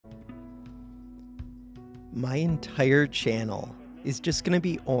My entire channel is just gonna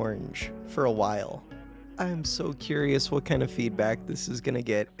be orange for a while. I'm so curious what kind of feedback this is gonna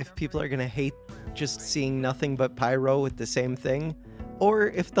get. If people are gonna hate just seeing nothing but Pyro with the same thing, or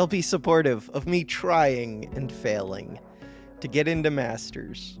if they'll be supportive of me trying and failing to get into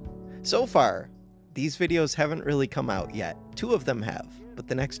Masters. So far, these videos haven't really come out yet. 2 of them have, but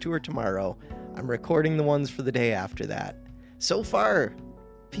the next 2 are tomorrow. I'm recording the ones for the day after that. So far,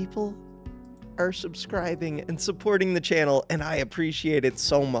 people are subscribing and supporting the channel, and I appreciate it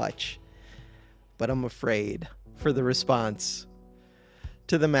so much. But I'm afraid for the response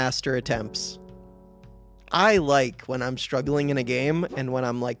to the master attempts. I like when I'm struggling in a game and when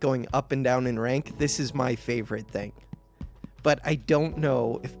I'm like going up and down in rank. This is my favorite thing. But I don't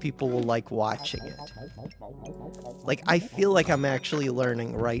know if people will like watching it. Like, I feel like I'm actually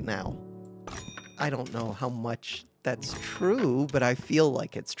learning right now. I don't know how much that's true, but I feel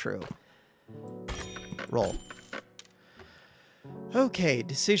like it's true. Roll. Okay,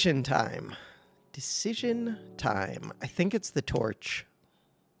 decision time. Decision time. I think it's the torch.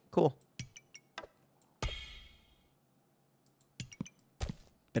 Cool.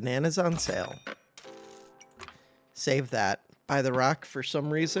 Bananas on sale. Save that. Buy the rock for some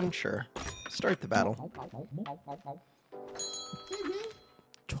reason? Sure. Start the battle.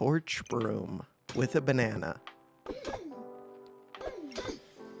 Torch broom with a banana.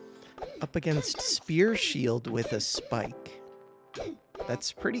 Up against spear shield with a spike.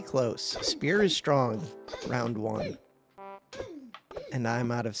 That's pretty close. Spear is strong. Round 1. And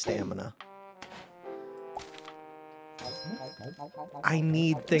I'm out of stamina. I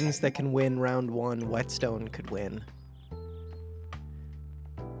need things that can win round 1. Whetstone could win.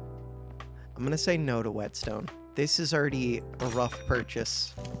 I'm gonna say no to Whetstone. This is already a rough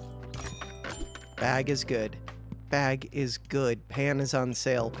purchase. Bag is good. Bag is good. Pan is on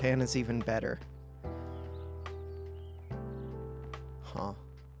sale. Pan is even better. Huh.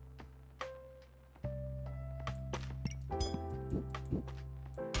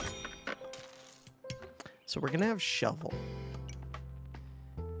 So we're gonna have shovel.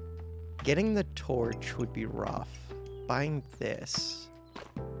 Getting the torch would be rough. Buying this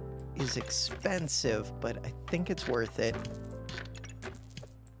is expensive, but I think it's worth it.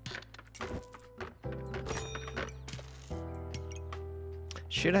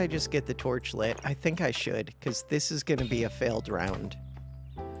 Should I just get the torch lit? I think I should, because this is going to be a failed round.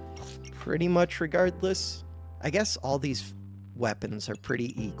 Pretty much regardless. I guess all these weapons are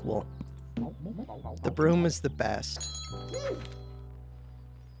pretty equal. The broom is the best.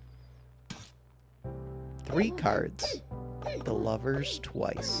 3 cards. The lovers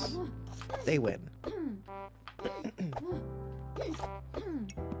twice. They win.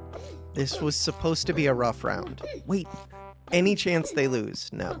 This was supposed to be a rough round. Wait. Any chance they lose?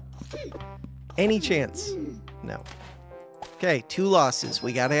 No. Any chance? No. Okay, 2 losses.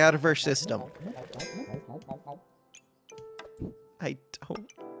 We got it out of our system.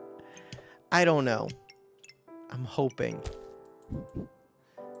 I don't know. I'm hoping.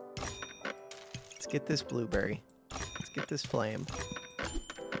 Let's get this blueberry. Let's get this flame.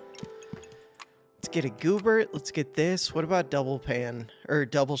 Let's get a goober. Let's get this. What about double pan? Or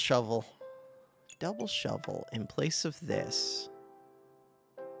double shovel? Double shovel in place of this.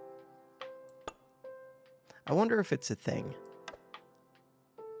 I wonder if it's a thing.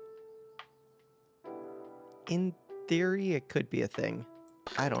 In theory, it could be a thing.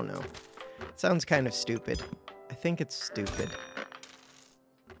 I don't know. It sounds kind of stupid. I think it's stupid.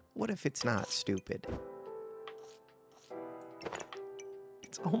 What if it's not stupid?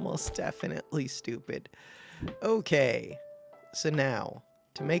 It's almost definitely stupid. Okay. So now,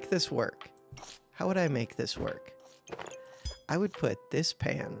 to make this work, how would I make this work? I would put this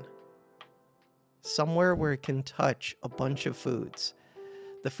pan somewhere where it can touch a bunch of foods.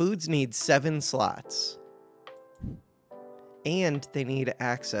 The foods need 7 slots. And they need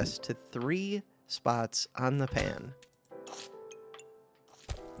access to 3 spots on the pan.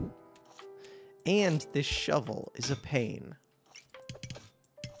 And this shovel is a pain.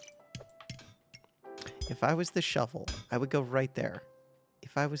 If I was the shovel, I would go right there.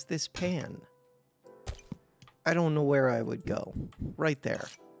 If I was this pan, I don't know where I would go. Right there.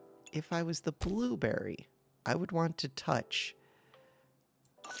 If I was the blueberry, I would want to touch.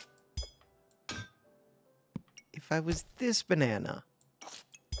 If I was this banana,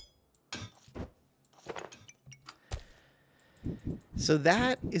 so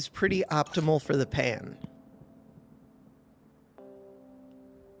that is pretty optimal for the pan.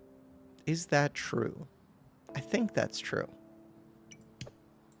 Is that true? I think that's true.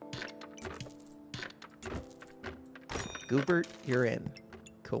 Goobert, you're in.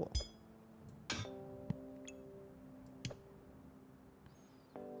 Cool.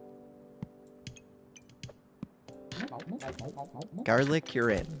 Garlic, you're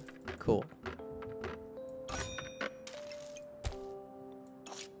in. Cool.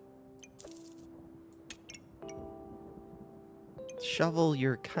 Shovel,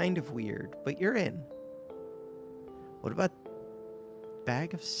 you're kind of weird, but you're in. What about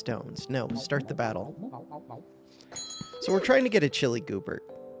bag of stones? No, start the battle. So we're trying to get a chili goobert.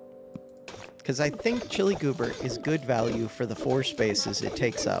 Because I think chili goobert is good value for the 4 spaces it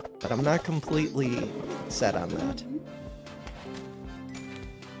takes up, but I'm not completely set on that.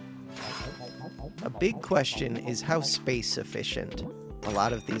 A big question is how space efficient a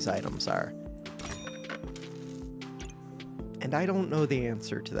lot of these items are. And I don't know the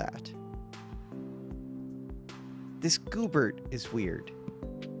answer to that. This goobert is weird.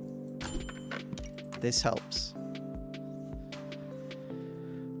 This helps.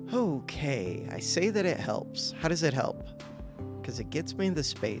 Okay, I say that it helps. How does it help? Because it gets me the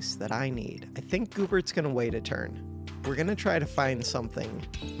space that I need. I think goobert's gonna wait a turn. We're gonna try to find something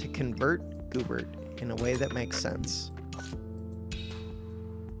to convert goobert in a way that makes sense.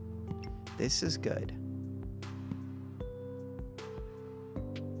 This is good.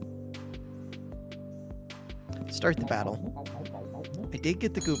 Start the battle. I did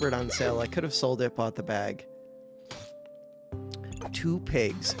get the goobert on sale. I could have sold it, bought the bag. 2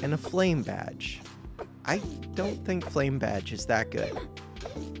 pigs and a flame badge. I don't think flame badge is that good.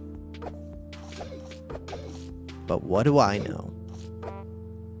 But what do I know?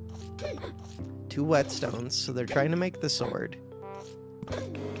 2 whetstones, so they're trying to make the sword.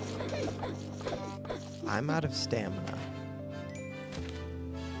 I'm out of stamina.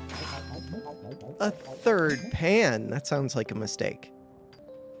 A 3rd pan. That sounds like a mistake.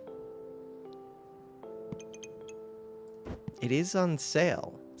 It is on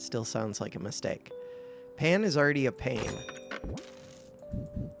sale. Still sounds like a mistake. Pan is already a pain.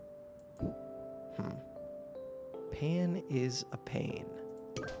 Pan is a pain.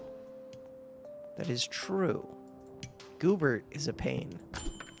 That is true. Goobert is a pain.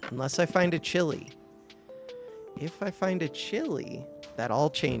 Unless I find a chili. If I find a chili, that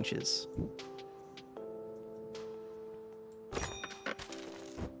all changes.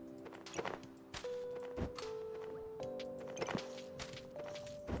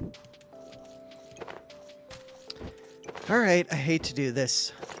 Alright, I hate to do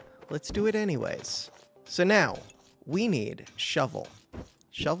this. Let's do it anyways. So now, we need shovel.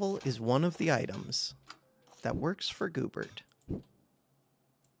 Shovel is one of the items that works for goobert.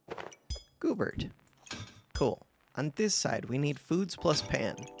 Goobert. Cool. On this side, we need foods plus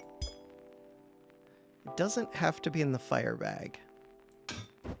pan. It doesn't have to be in the fire bag.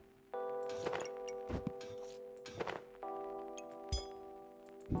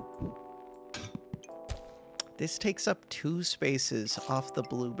 This takes up 2 spaces off the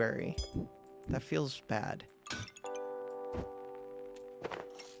blueberry. That feels bad.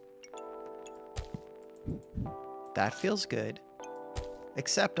 That feels good.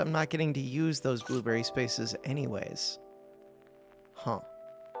 Except I'm not getting to use those blueberry spaces anyways. Huh.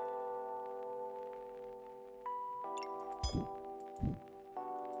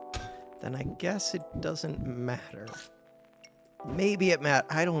 Then I guess it doesn't matter. Maybe it matters.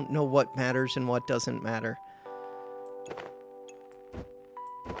 I don't know what matters and what doesn't matter.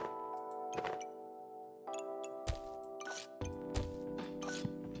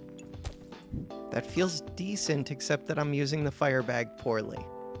 That feels decent, except that I'm using the fire bag poorly.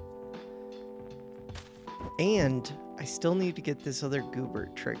 And I still need to get this other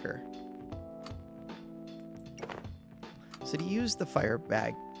goobert trigger. So to use the fire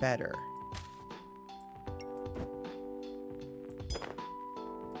bag better,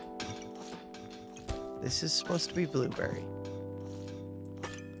 this is supposed to be blueberry.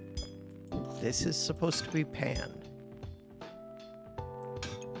 This is supposed to be pan.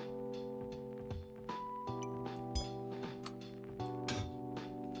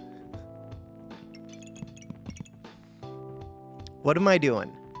 What am I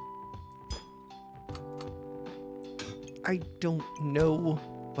doing? I don't know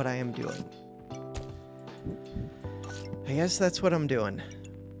what I am doing. I guess that's what I'm doing.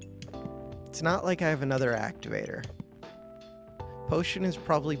 It's not like I have another activator. Potion is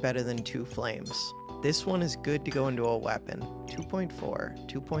probably better than 2 flames. This one is good to go into a weapon. 2.4,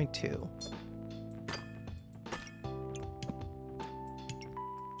 2.2.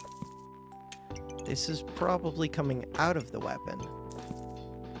 This is probably coming out of the weapon.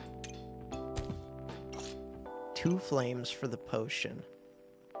 2 flames for the potion.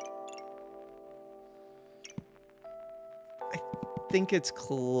 I think it's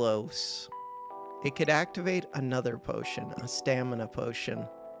close. It could activate another potion, a stamina potion.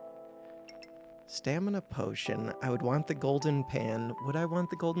 Stamina potion. I would want the golden pan. Would I want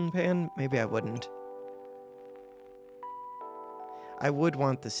the golden pan? Maybe I wouldn't. I would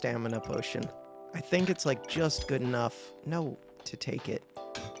want the stamina potion. I think it's like just good enough. No, to take it.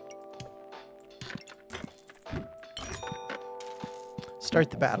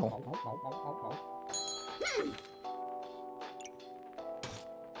 Start the battle.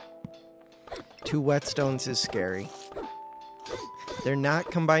 Two whetstones is scary. They're not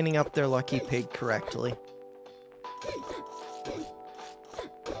combining up their lucky pig correctly.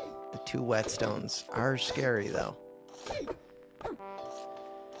 The two whetstones are scary though.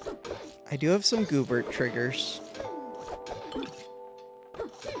 I do have some Goobert triggers.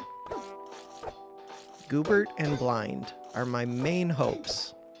 Goobert and Blind are my main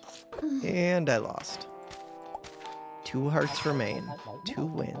hopes. And I lost. 2 hearts remain. 2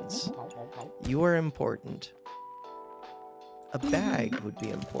 wins. You are important. A bag would be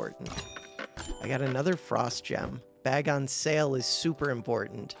important. I got another frost gem. Bag on sale is super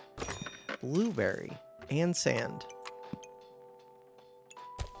important. Blueberry and sand.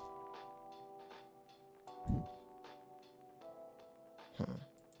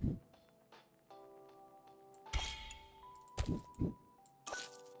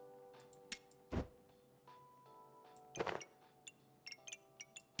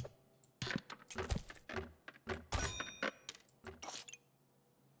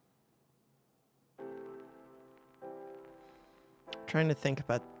 Trying to think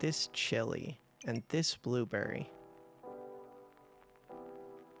about this chili and this blueberry.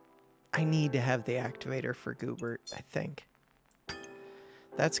 I need to have the activator for Goobert, I think.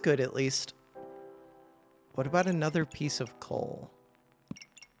 That's good at least. What about another piece of coal?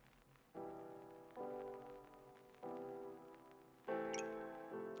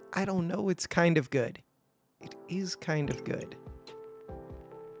 I don't know, it's kind of good. It is kind of good.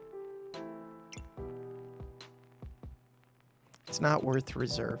 It's not worth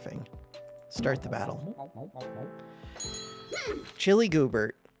reserving. Start the battle. Chili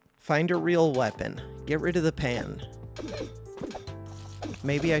Goobert. Find a real weapon. Get rid of the pan.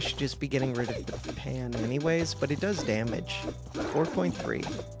 Maybe I should just be getting rid of the pan anyways, but it does damage. 4.3,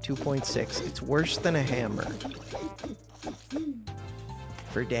 2.6. It's worse than a hammer.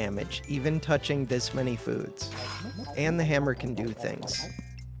 For damage, even touching this many foods. And the hammer can do things.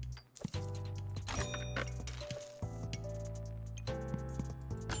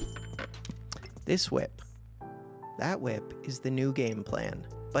 This whip. That whip is the new game plan,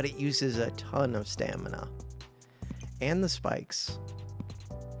 but it uses a ton of stamina. And the spikes.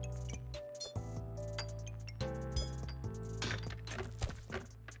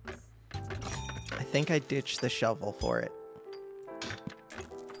 I think I ditched the shovel for it.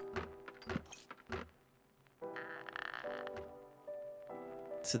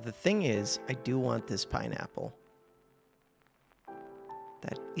 So the thing is, I do want this pineapple.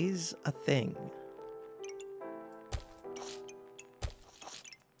 That is a thing.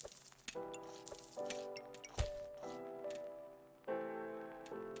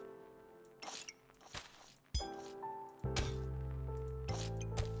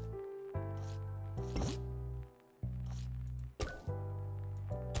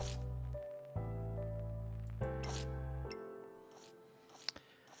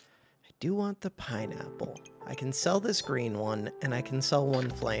 I do want the pineapple. I can sell this green one, and I can sell one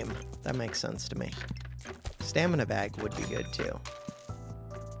flame. That makes sense to me. Stamina bag would be good, too.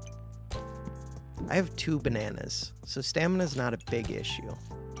 I have 2 bananas, so stamina's not a big issue.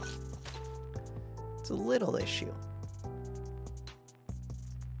 It's a little issue.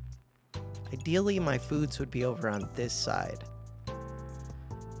 Ideally, my foods would be over on this side.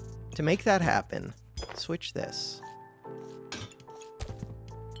 To make that happen, switch this.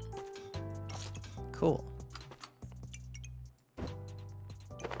 Cool.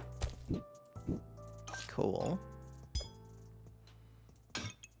 Cool.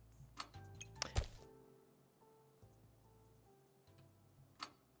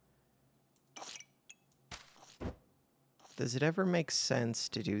 Does it ever make sense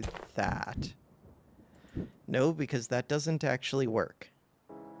to do that? No, because that doesn't actually work.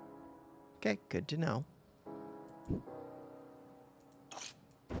 Okay, good to know.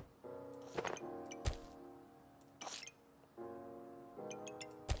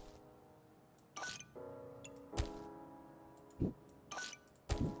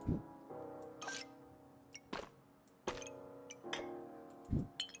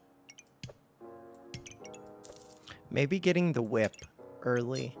 Maybe getting the whip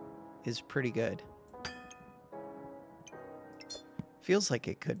early is pretty good. Feels like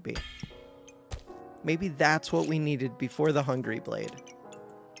it could be. Maybe that's what we needed before the Hungry Blade.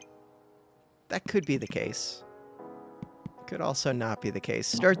 That could be the case. Could also not be the case.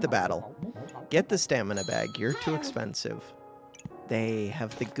 Start the battle. Get the stamina bag. You're too expensive. They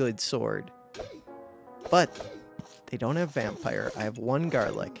have the good sword. But they don't have vampire. I have 1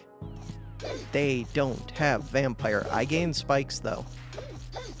 garlic. They don't have vampire. I gain spikes, though.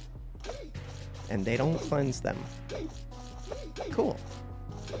 And they don't cleanse them. Cool.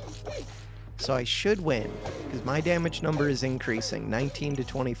 So I should win, because my damage number is increasing, 19 to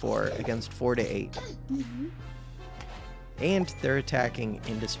 24 against 4 to 8. And they're attacking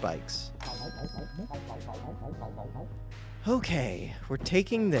into spikes. Okay, we're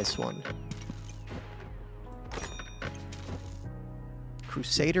taking this one.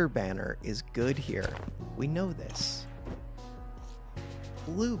 Crusader banner is good here. We know this.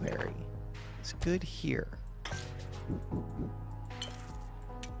 Blueberry is good here.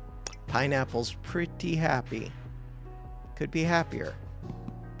 Pineapple's pretty happy. Could be happier.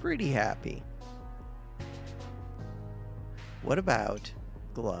 Pretty happy. What about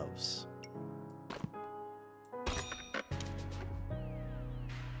gloves?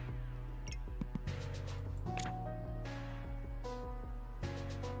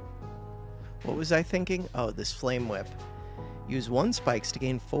 What was I thinking? Oh, this flame whip. Use 1 spikes to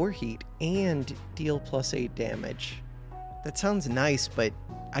gain 4 heat and deal +8 damage. That sounds nice, but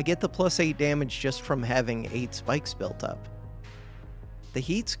I get the +8 damage just from having 8 spikes built up. The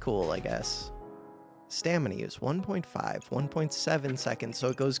heat's cool, I guess. Stamina use 1.5, 1.7 seconds, so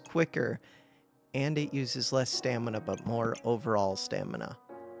it goes quicker, and it uses less stamina, but more overall stamina.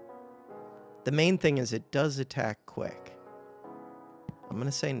 The main thing is it does attack quick. I'm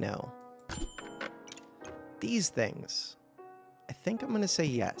gonna say no. These things, I think I'm gonna say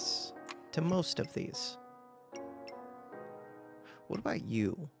yes to most of these. What about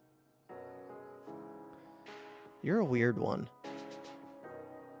you? You're a weird one.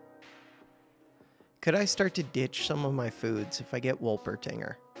 Could I start to ditch some of my foods if I get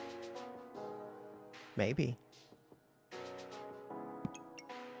Wolpertinger? Maybe.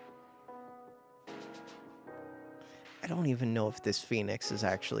 I don't even know if this Phoenix is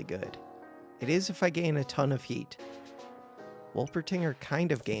actually good. It is if I gain a ton of heat. Wolpertinger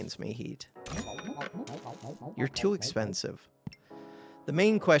kind of gains me heat. You're too expensive. The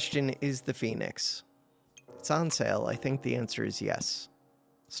main question is the Phoenix. It's on sale. I think the answer is yes.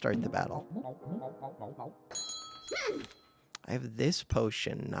 Start the battle. I have this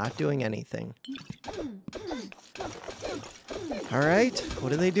potion, not doing anything. Alright,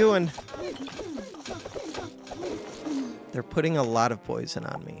 what are they doing? They're putting a lot of poison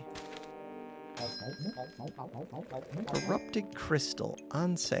on me. Corrupted crystal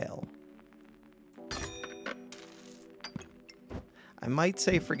on sale. I might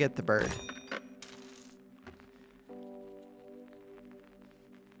say forget the bird.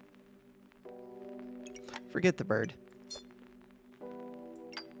 Forget the bird.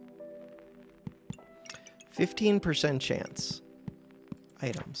 15% chance.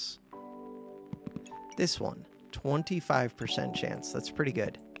 Items. This one, 25% chance. That's pretty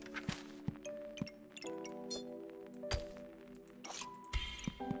good.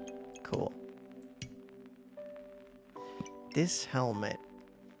 Cool. This helmet.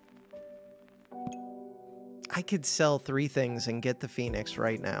 I could sell 3 things and get the Phoenix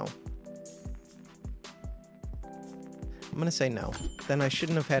right now. I'm gonna say no. Then I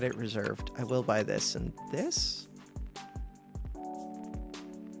shouldn't have had it reserved. I will buy this and this?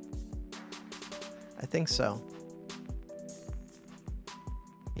 I think so.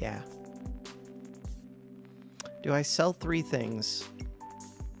 Yeah. Do I sell 3 things?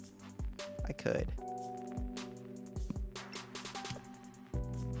 I could.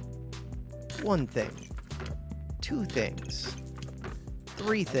 1 thing. 2 things.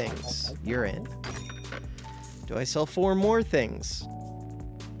 3 things. You're in. Do I sell 4 more things?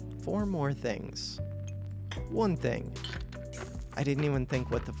 4 more things. 1 thing. I didn't even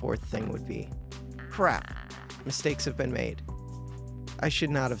think what the 4th thing would be. Crap. Mistakes have been made. I should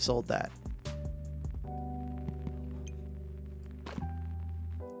not have sold that.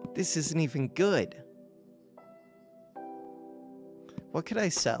 This isn't even good. What could I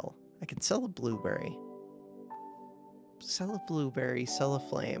sell? I could sell a blueberry. Sell a blueberry, sell a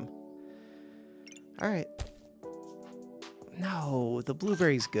flame. Alright. No, the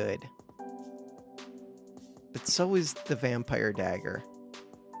blueberry's good. But so is the vampire dagger.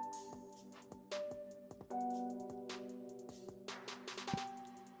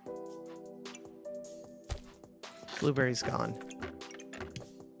 Blueberry's gone.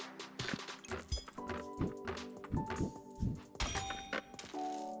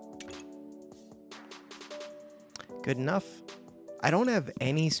 Good enough. I don't have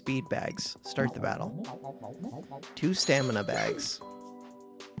any speed bags. Start the battle. 2 stamina bags.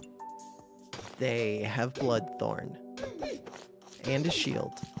 They have Bloodthorn. And a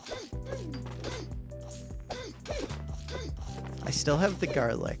shield. I still have the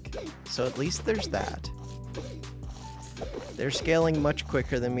garlic, so at least there's that. They're scaling much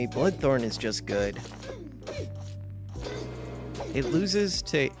quicker than me. Bloodthorn is just good. It loses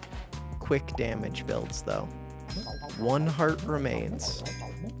to quick damage builds, though. 1 heart remains.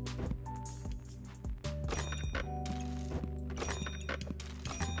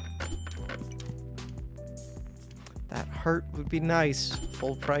 That heart would be nice.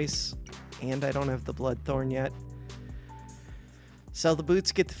 Full price. And I don't have the Bloodthorn yet. Sell the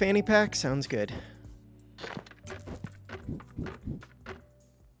boots, get the fanny pack. Sounds good.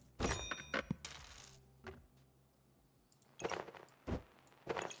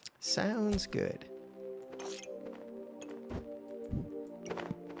 Sounds good.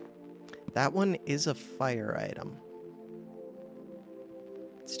 That one is a fire item.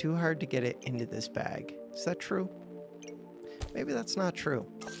 It's too hard to get it into this bag. Is that true? Maybe that's not true.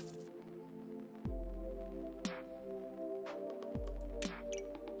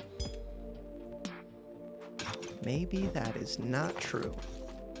 Maybe that is not true.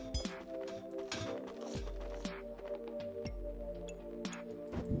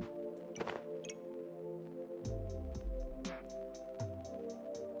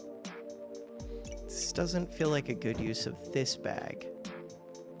 This doesn't feel like a good use of this bag.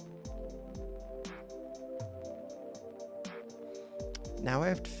 Now I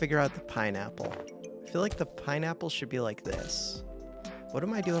have to figure out the pineapple. I feel like the pineapple should be like this. What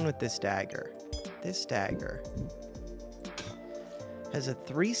am I doing with this dagger? This dagger has a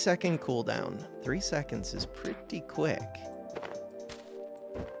 3-second cooldown. 3 seconds is pretty quick.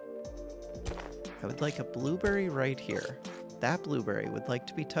 I would like a blueberry right here. That blueberry would like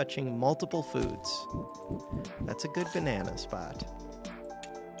to be touching multiple foods. That's a good banana spot.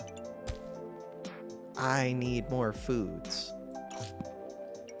 I need more foods.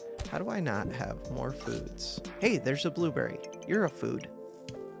 How do I not have more foods? Hey, there's a blueberry. You're a food.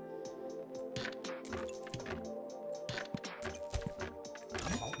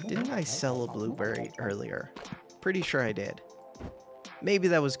 Didn't I sell a blueberry earlier? Pretty sure I did. Maybe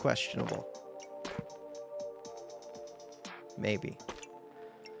that was questionable. Maybe.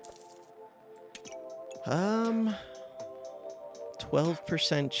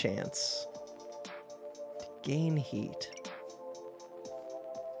 12% chance to gain heat.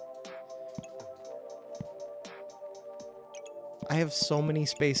 I have so many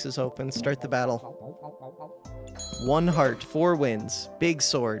spaces open. Start the battle. 1 heart, 4 wins. Big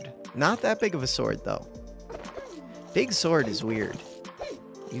sword. Not that big of a sword, though. Big sword is weird.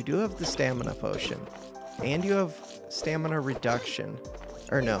 You do have the stamina potion. And you have stamina reduction.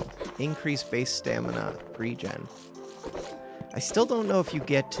 Or no, increased base stamina regen. I still don't know if you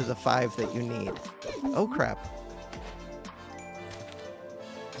get to the 5 that you need. Oh, crap.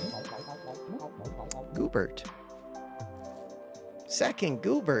 Goobert. Second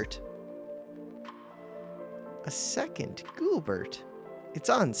Goobert. A second Goobert. It's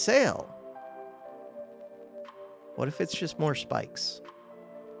on sale. What if it's just more spikes?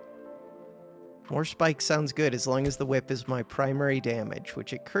 More spikes sounds good as long as the whip is my primary damage,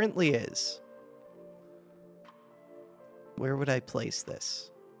 which it currently is. Where would I place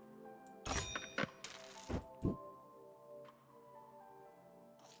this?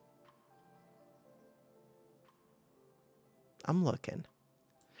 I'm looking.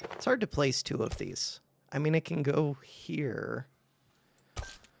 It's hard to place 2 of these. I mean, it can go here.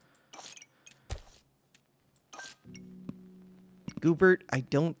 Goobert, I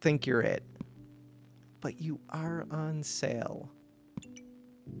don't think you're it. But you are on sale.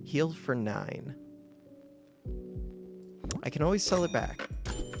 Healed for 9. I can always sell it back.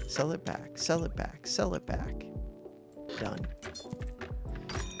 Sell it back, sell it back, sell it back. Done.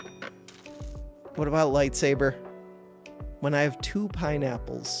 What about lightsaber? When I have 2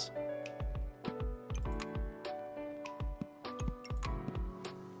 pineapples.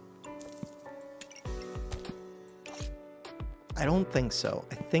 I don't think so.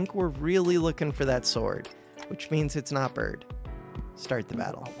 I think we're really looking for that sword, which means it's not bird. Start the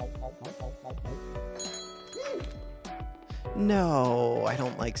battle. No, I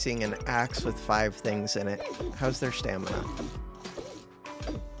don't like seeing an axe with 5 things in it. How's their stamina?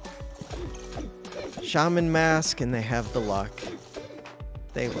 Shaman mask, and they have the luck.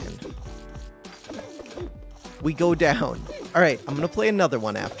 They win. We go down. All right, I'm going to play another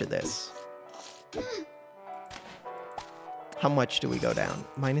one after this. How much do we go down?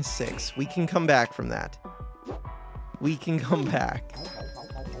 -6. We can come back from that. We can come back.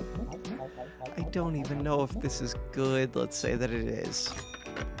 I don't even know if this is good. Let's say that it is.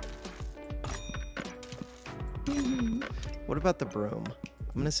 What about the broom?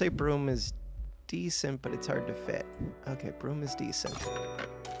 I'm gonna say broom is decent, but it's hard to fit. Okay, broom is decent.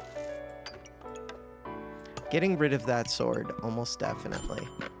 Getting rid of that sword, almost definitely.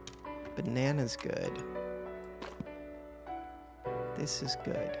 Banana's good. This is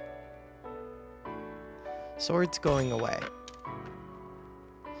good. Sword's going away.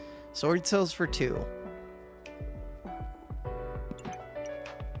 Sword sells for 2.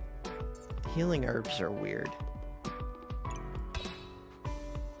 Healing herbs are weird.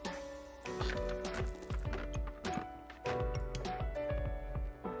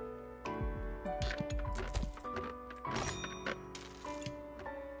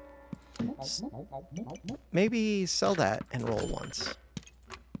 Maybe sell that and roll once.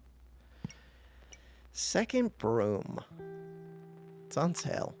 Second broom. It's on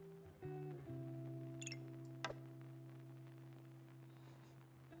sale.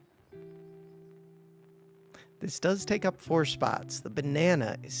 This does take up 4 spots. The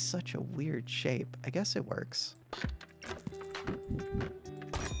banana is such a weird shape. I guess it works.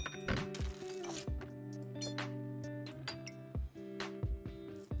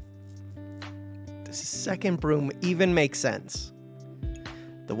 This second broom even makes sense.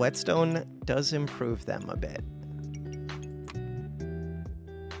 The whetstone does improve them a bit.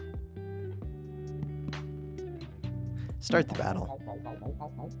 Start the battle.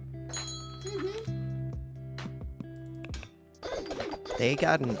 They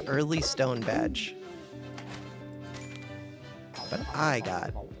got an early stone badge. But I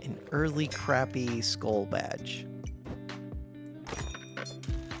got an early crappy skull badge.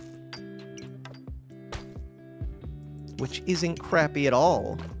 Which isn't crappy at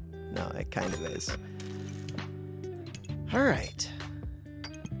all. No, it kind of is. Alright.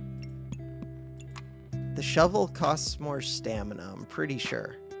 The shovel costs more stamina, I'm pretty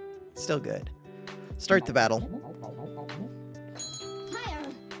sure. Still good. Start the battle.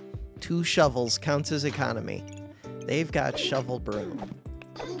 2 shovels counts as economy. They've got shovel broom.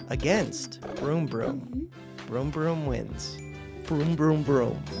 Against broom broom. Broom broom wins. Broom broom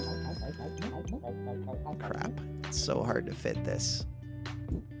broom. Crap. It's so hard to fit this.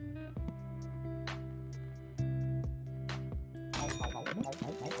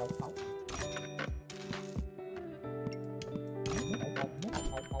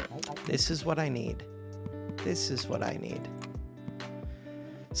 This is what I need. This is what I need.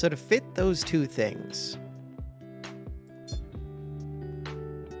 So to fit those 2 things,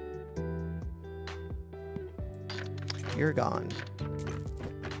 you're gone.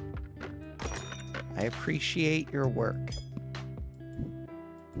 I appreciate your work.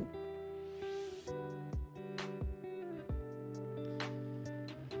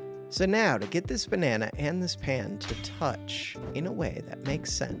 So now, to get this banana and this pan to touch in a way that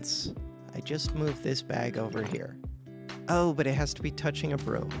makes sense, I just move this bag over here. Oh, but it has to be touching a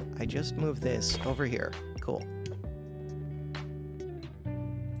broom. I just move this over here. Cool.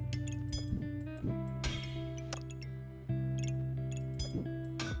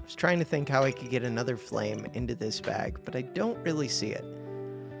 I was trying to think how I could get another flame into this bag, but I don't really see it.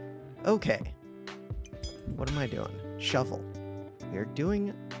 Okay. What am I doing? Shovel. We're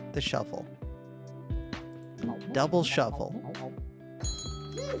doing the shovel. Double shovel.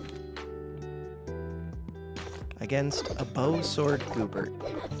 Against a bow sword Goobert.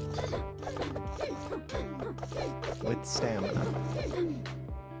 With stamina.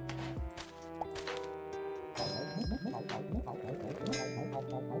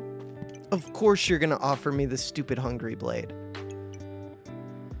 Of course you're gonna offer me the stupid hungry blade.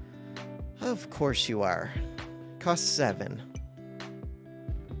 Of course you are. Costs 7.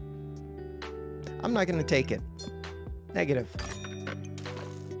 I'm not gonna take it. Negative.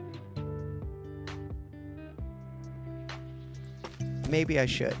 Maybe I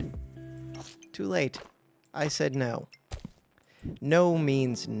should. Too late. I said no. No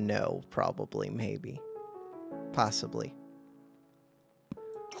means no, probably, maybe. Possibly.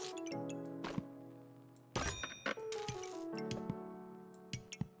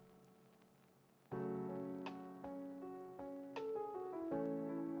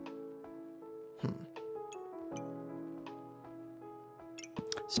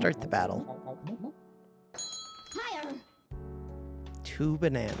 Start the battle. 2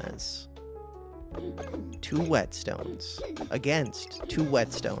 bananas. 2 whetstones. Against 2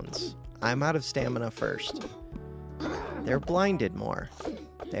 whetstones. I'm out of stamina first. They're blinded more.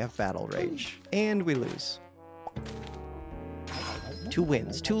 They have battle rage. And we lose. 2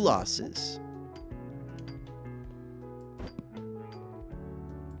 wins, 2 losses.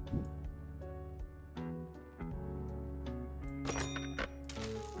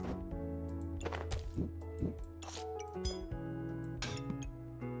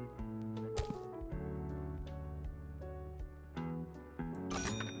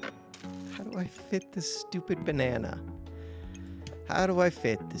 do I fit this stupid banana? How do I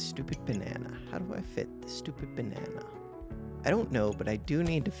fit this stupid banana? How do I fit this stupid banana? I don't know, but I do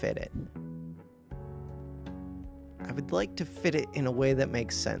need to fit it. I would like to fit it in a way that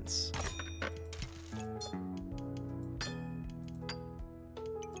makes sense.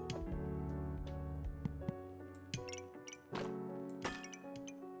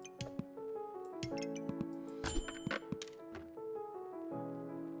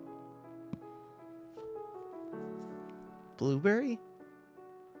 Blueberry?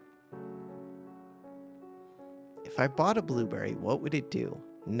 If I bought a blueberry, what would it do?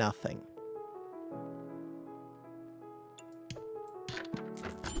 Nothing.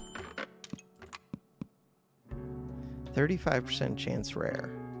 %35 chance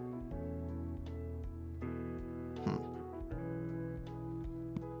rare.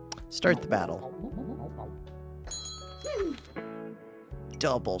 Start the battle.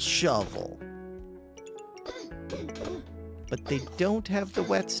 Double shovel. But they don't have the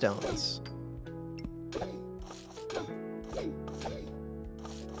whetstones.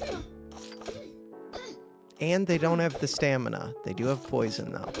 And they don't have the stamina. They do have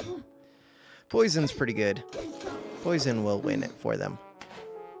poison, though. Poison's pretty good. Poison will win it for them.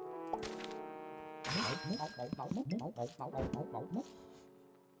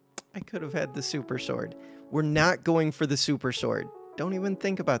 I could have had the super sword. We're not going for the super sword. Don't even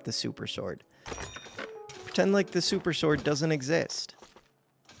think about the super sword. Pretend like the super sword doesn't exist.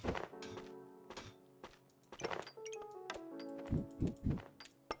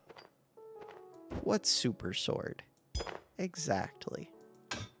 What super sword? Exactly.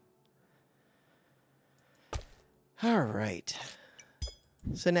 All right.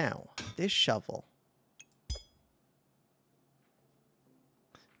 So now, this shovel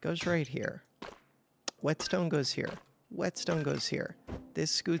goes right here. Whetstone goes here. Whetstone goes here.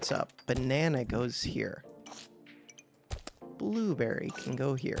 This scoots up. Banana goes here. Blueberry can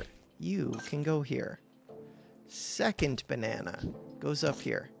go here. You can go here. Second banana goes up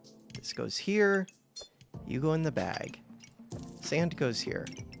here. This goes here. You go in the bag. Sand goes here.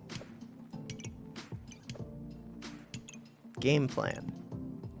 Game plan.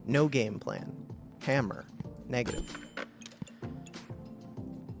 No game plan. Hammer. Negative.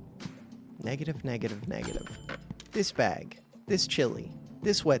 Negative, negative, negative. This bag. This chili.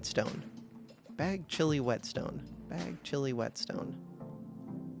 This whetstone. Bag, chili, whetstone. Bag, chili, whetstone.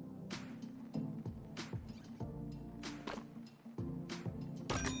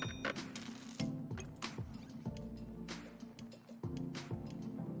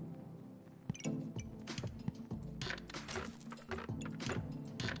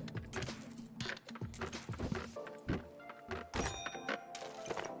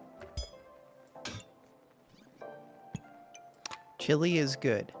 Chili is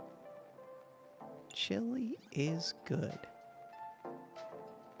good. Chili is good.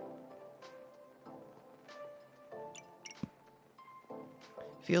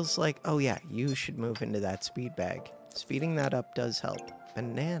 Feels like, oh yeah, you should move into that speed bag. Speeding that up does help.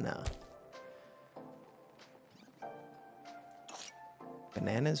 Banana.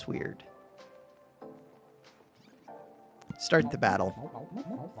 Banana's weird. Start the battle.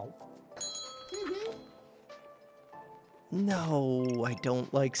 No, I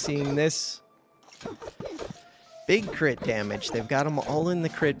don't like seeing this. Big crit damage. They've got them all in the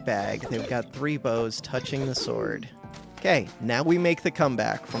crit bag. They've got 3 bows touching the sword. Okay, now we make the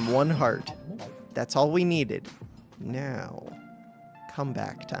comeback from 1 heart. That's all we needed. Now,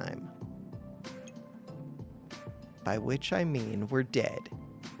 comeback time. By which I mean we're dead.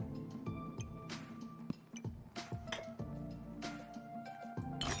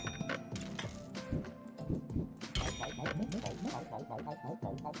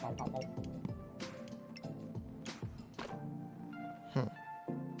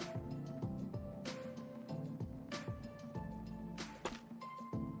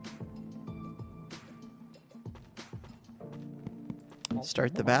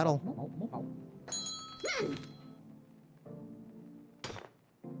 Start the battle.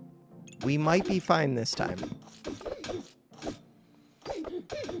 We might be fine this time.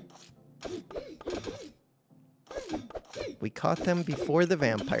 We caught them before the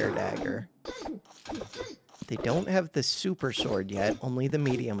vampire dagger. They don't have the super sword yet, only the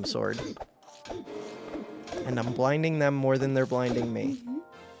medium sword. And I'm blinding them more than they're blinding me.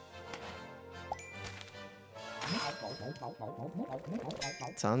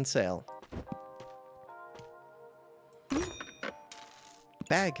 It's on sale.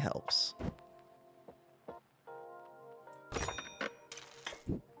 Bag helps.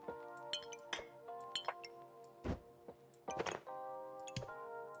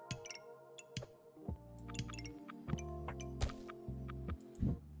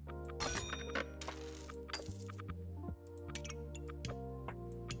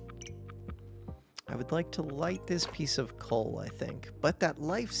 I would like to light this piece of coal, I think. But that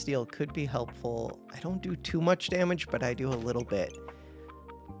lifesteal could be helpful. I don't do too much damage, but I do a little bit.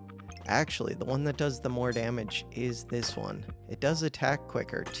 Actually, the one that does the more damage is this one. It does attack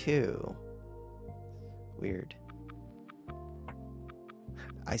quicker, too. Weird.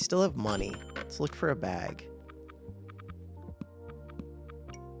 I still have money. Let's look for a bag.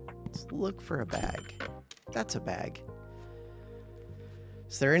 Let's look for a bag. That's a bag.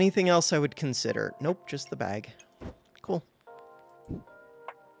 Is there anything else I would consider? Nope, just the bag. Cool.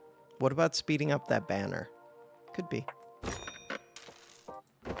 What about speeding up that banner? Could be.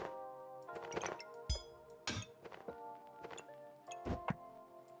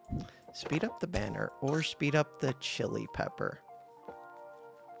 Speed up the banner or speed up the chili pepper.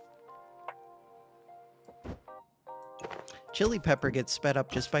 Chili pepper gets sped up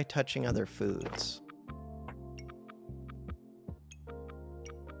just by touching other foods.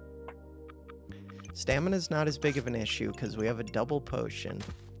 Stamina's not as big of an issue because we have a double potion.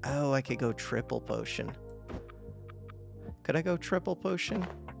 Oh, I could go triple potion. Could I go triple potion?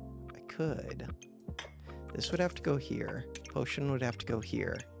 I could. This would have to go here. Potion would have to go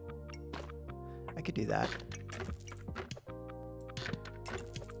here. I could do that.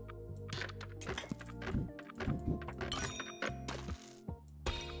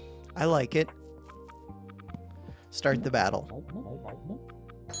 I like it. Start the battle.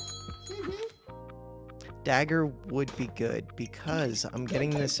 Dagger would be good because I'm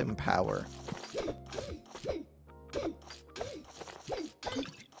getting this in power.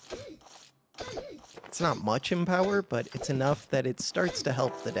 It's not much in power, but it's enough that it starts to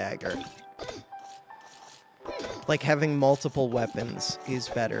help the dagger. Like having multiple weapons is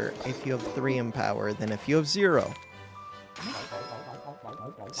better if you have 3 in power than if you have 0.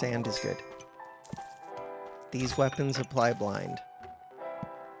 Sand is good. These weapons apply blind.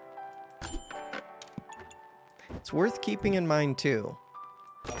 It's worth keeping in mind, too,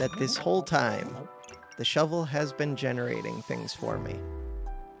 that this whole time, the shovel has been generating things for me.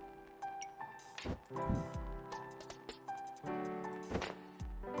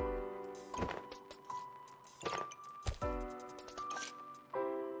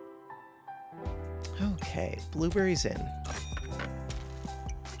 Okay, blueberry's in.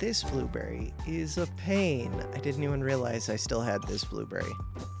 This blueberry is a pain. I didn't even realize I still had this blueberry.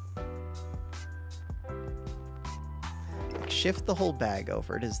 Shift the whole bag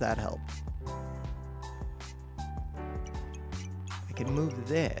over. Does that help? I can move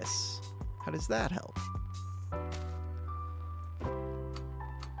this. How does that help?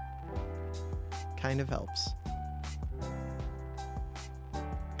 Kind of helps.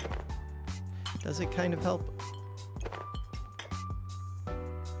 Does it kind of help?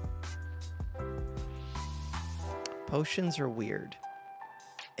 Potions are weird.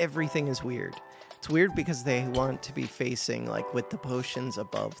 Everything is weird. It's weird because they want to be facing, like, with the potions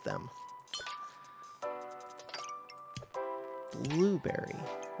above them. Blueberry.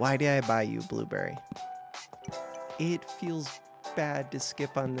 Why did I buy you blueberry? It feels bad to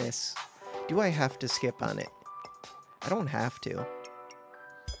skip on this. Do I have to skip on it? I don't have to.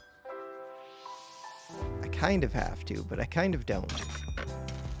 I kind of have to, but I kind of don't.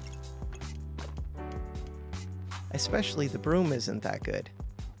 Especially the broom isn't that good.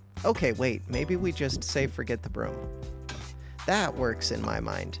 Okay, wait, maybe we just say forget the broom. That works in my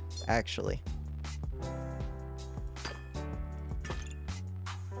mind, actually.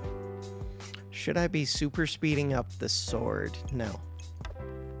 Should I be super speeding up the sword? No.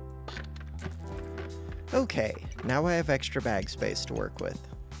 Okay, now I have extra bag space to work with.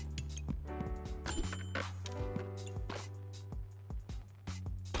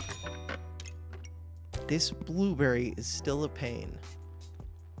 This blueberry is still a pain.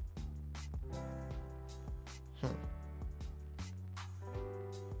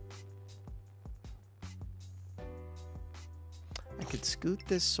 I could scoot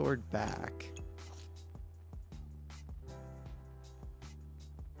this sword back.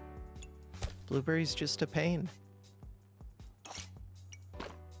 Blueberry's just a pain.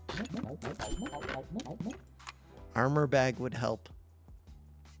 Armor bag would help.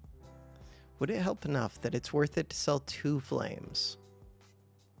 Would it help enough that it's worth it to sell 2 flames?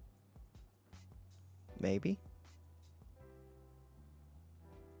 Maybe?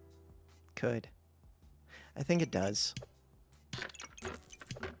 Could. I think it does.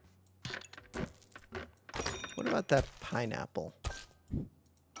 What about that pineapple?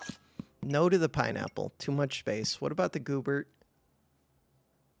 No to the pineapple. Too much space. What about the goobert?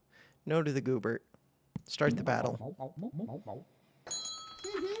 No to the goobert. Start the battle.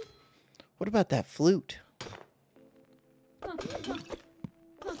 What about that flute?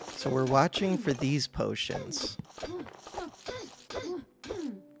 So we're watching for these potions.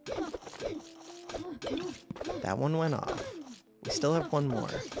 That one went off. We still have one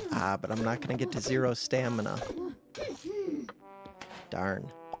more. Ah, but I'm not going to get to 0 stamina.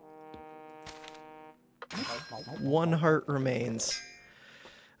 Darn. 1 heart remains.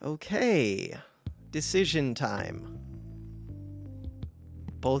 Okay. Decision time.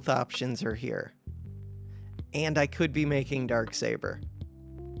 Both options are here. And I could be making Darksaber.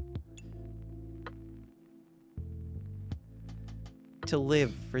 To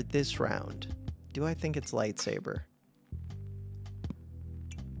live for this round. Do I think it's lightsaber?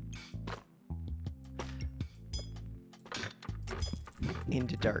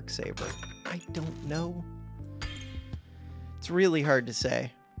 Into Darksaber. I don't know. It's really hard to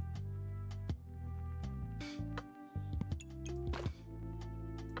say.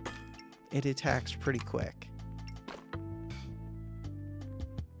 It attacks pretty quick.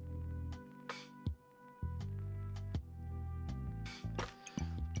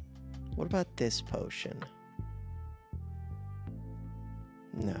 What about this potion?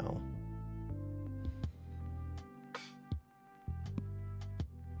 No.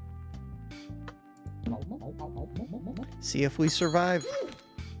 See if we survive.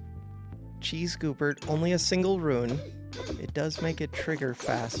 Cheese Goopert, only a single rune. It does make it trigger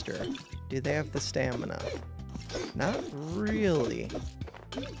faster. Do they have the stamina? Not really.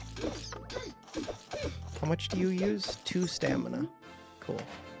 How much do you use? 2 stamina. Cool.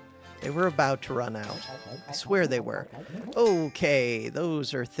 They were about to run out. I swear they were. Okay,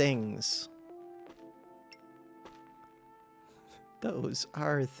 those are things. Those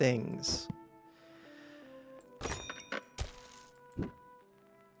are things.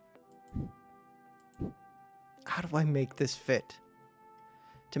 How do I make this fit?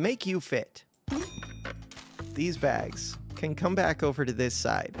 To make you fit, these bags can come back over to this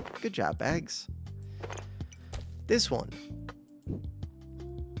side. Good job, bags. This one.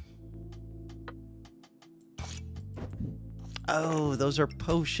 Oh, those are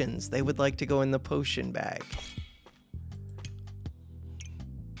potions. They would like to go in the potion bag.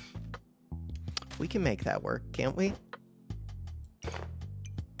 We can make that work, can't we?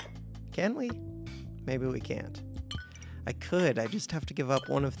 Can we? Maybe we can't. I could, I just have to give up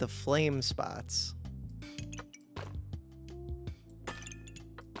one of the flame spots.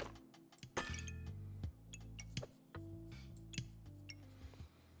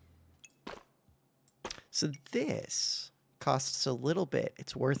 So this costs a little bit.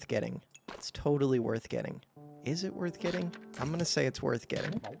 It's worth getting. It's totally worth getting. Is it worth getting? I'm gonna say it's worth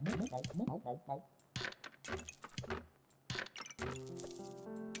getting.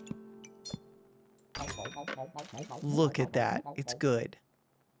 Look at that. It's good.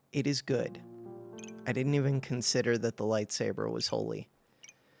 It is good. I didn't even consider that the lightsaber was holy.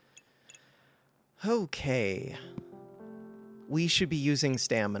 Okay. We should be using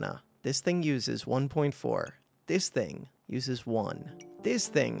stamina. This thing uses 1.4. This thing uses 1. This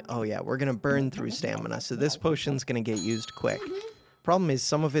thing, oh yeah, we're gonna burn through stamina, so this potion's gonna get used quick. Problem is,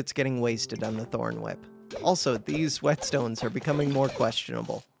 some of it's getting wasted on the Thorn Whip. Also, these whetstones are becoming more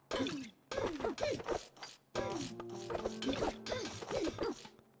questionable.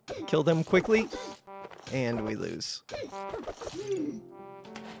 Kill them quickly, and we lose.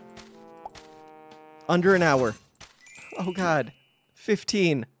 Under an hour. Oh god.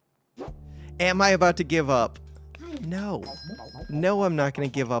 15. Am I about to give up? No. No, I'm not going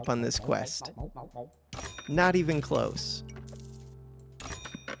to give up on this quest. Not even close.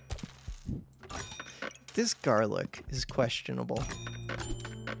 This garlic is questionable.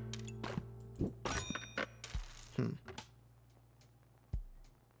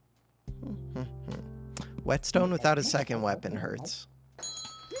 Whetstone without a second weapon hurts.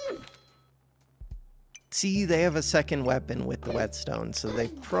 See, they have a second weapon with the whetstone, so they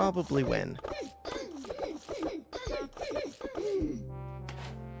probably win.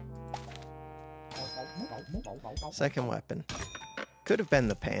 Second weapon. Could have been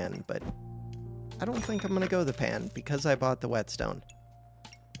the pan, but I don't think I'm going to go the pan because I bought the whetstone.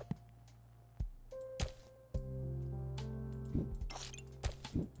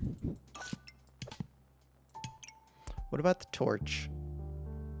 What about the torch?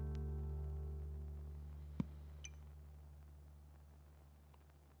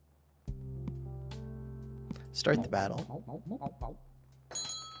 Start the battle.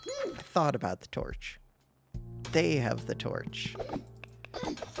 I thought about the torch. They have the torch.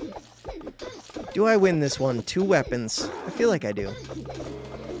 Do I win this one? 2 weapons. I feel like I do.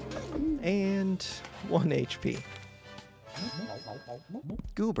 And 1 HP.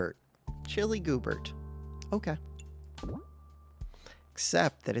 Goobert. Chili Goobert. Okay.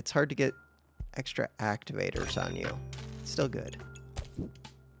 Except that it's hard to get extra activators on you. Still good.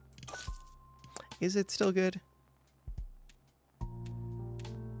 Is it still good?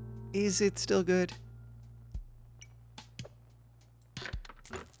 Is it still good?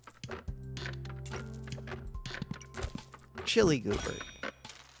 Chili Goober.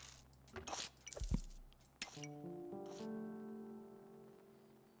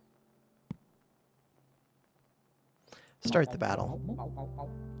 Start the battle.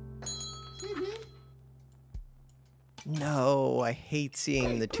 No, I hate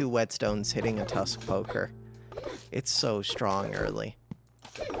seeing the two whetstones hitting a tusk poker. It's so strong early.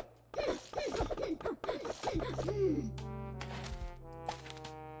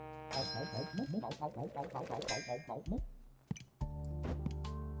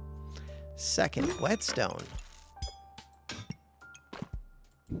 Second whetstone.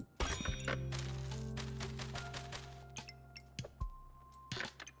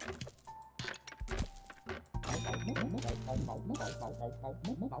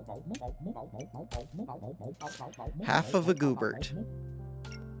 Half of a goobert.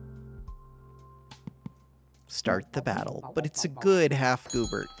 Start the battle, but it's a good half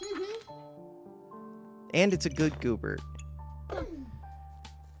goobert. And it's a good goobert.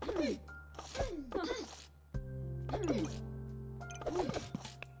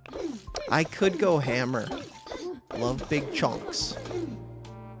 I could go hammer. Love big chunks.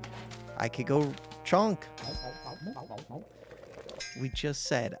 I could go chunk. We just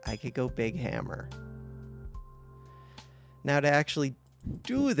said I could go big hammer. Now to actually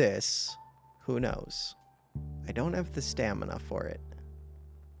do this, who knows? I don't have the stamina for it.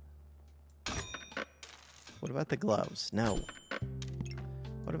 What about the gloves? No.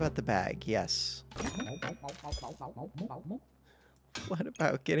 What about the bag? Yes. What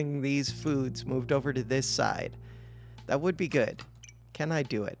about getting these foods moved over to this side? That would be good. Can I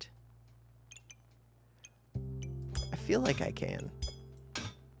do it? I feel like I can.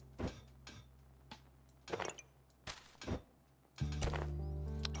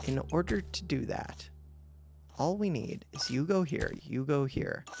 In order to do that, all we need is you go here, you go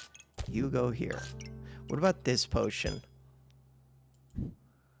here, you go here. What about this potion?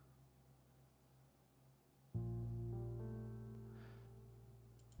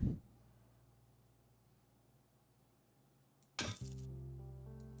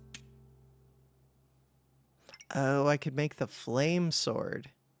 Oh, I could make the flame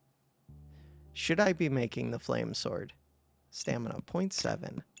sword. Should I be making the flame sword? Stamina,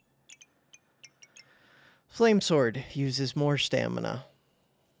 0.7. Flame sword uses more stamina.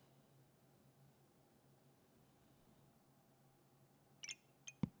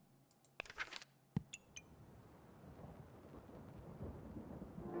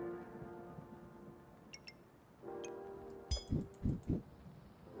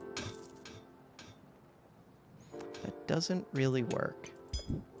 That doesn't really work.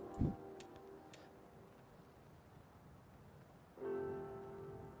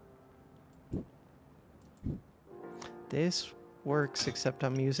 This works, except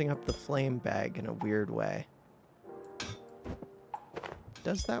I'm using up the flame bag in a weird way.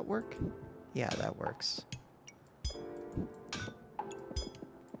 Does that work? Yeah, that works.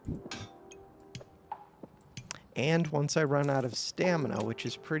 And once I run out of stamina, which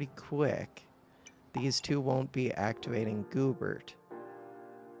is pretty quick, these two won't be activating Goobert.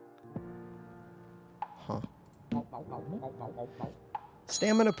 Huh.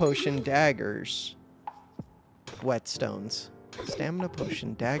 Stamina potion, daggers, whetstones. Stamina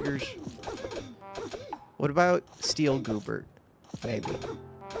potion, daggers. What about steel Goobert? Maybe.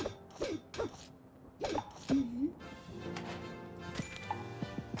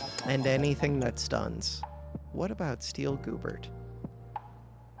 And anything that stuns. What about steel Goobert?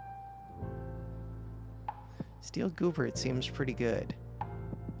 Steel Goobert seems pretty good.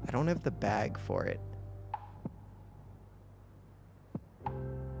 I don't have the bag for it.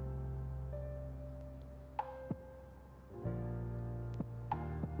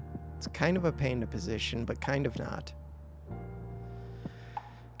 It's kind of a pain to position, but kind of not.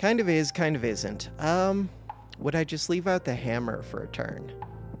 Kind of is, kind of isn't. Would I just leave out the hammer for a turn?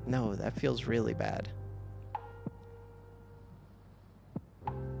 No, that feels really bad.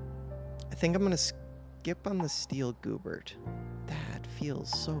 I think I'm gonna skip on the steel Goobert. That feels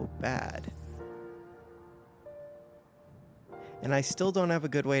so bad. And I still don't have a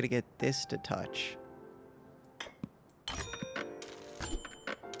good way to get this to touch.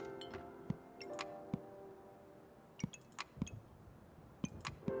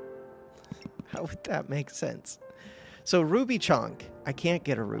 How would that make sense? So Ruby Chonk. I can't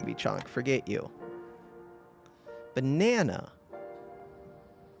get a Ruby Chonk. Forget you. Banana.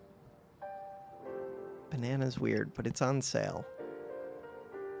 Banana's weird, but it's on sale.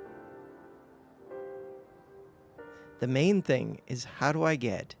 The main thing is, how do I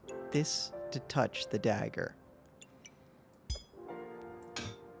get this to touch the dagger?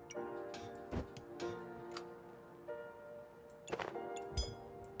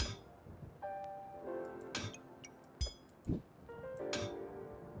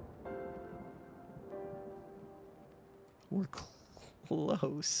 We're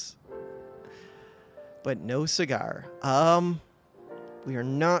close. But no cigar. We are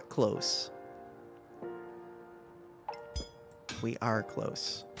not close. We are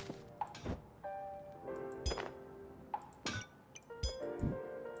close.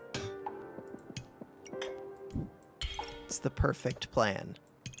 It's the perfect plan.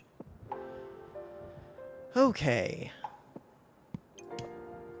 Okay.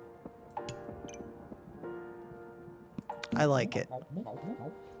 I like it.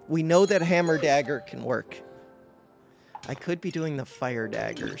 We know that hammer dagger can work. I could be doing the fire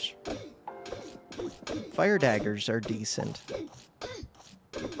daggers. Fire daggers are decent.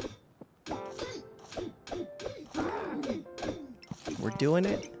 We're doing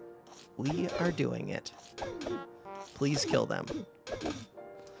it. We are doing it. Please kill them.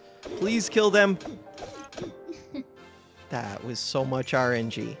 Please kill them. That was so much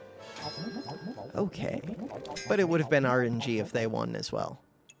RNG. Okay. But it would have been RNG if they won as well.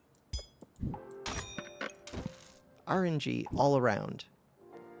 RNG all around.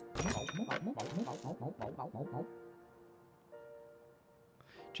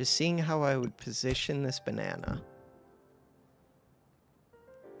 Just seeing how I would position this banana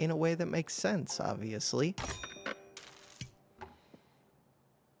in a way that makes sense, obviously.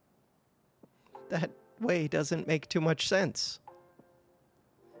 That way doesn't make too much sense.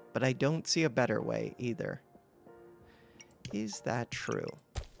 But I don't see a better way either. Is that true?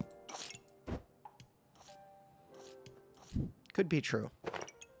 Could be true.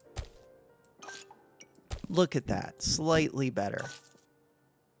 Look at that. Slightly better.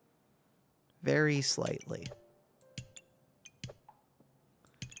 Very slightly.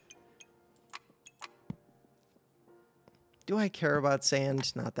 Do I care about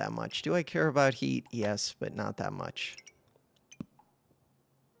sand? Not that much. Do I care about heat? Yes, but not that much.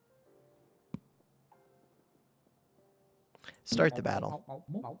 Start the battle.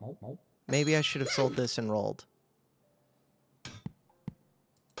 Maybe I should have sold this and rolled.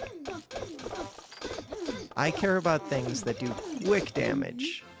 I care about things that do quick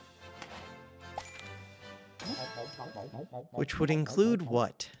damage. Which would include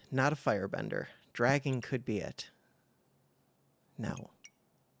what? Not a firebender. Dragon could be it. No.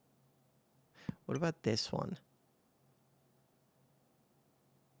 What about this one?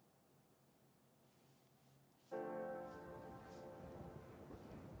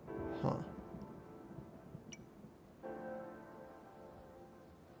 Huh.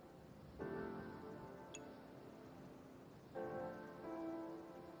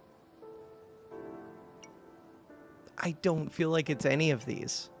 I don't feel like it's any of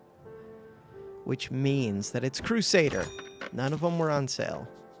these. Which means that it's Crusader. None of them were on sale.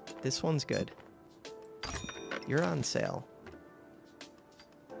 This one's good. You're on sale.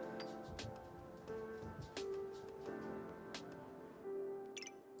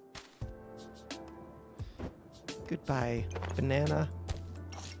 Goodbye, banana.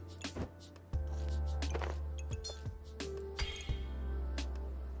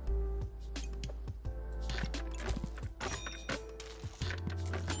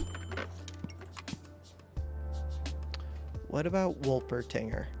 What about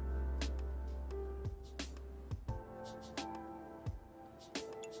Wolpertinger?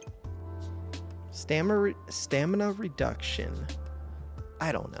 Stamina reduction.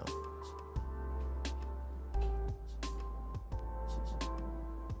 I don't know.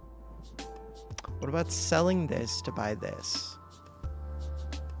 What about selling this to buy this?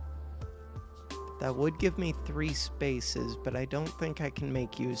 That would give me 3 spaces, but I don't think I can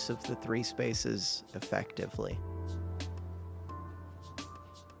make use of the 3 spaces effectively.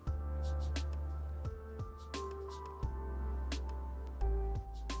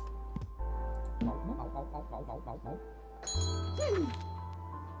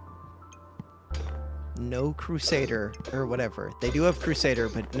 No Crusader, or whatever. They do have Crusader,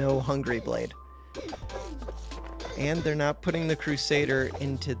 but no Hungry Blade. And they're not putting the Crusader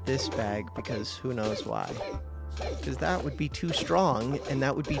into this bag because who knows why. Because that would be too strong, and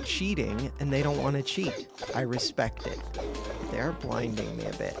that would be cheating, and they don't want to cheat. I respect it. They're blinding me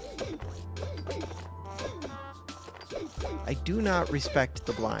a bit. I do not respect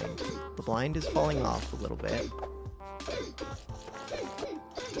the blind. The blind is falling off a little bit.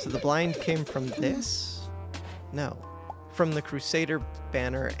 So the blind came from this. No. From the Crusader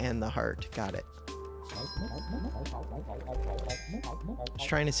banner and the heart. Got it. Just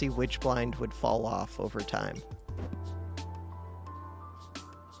trying to see which blind would fall off over time.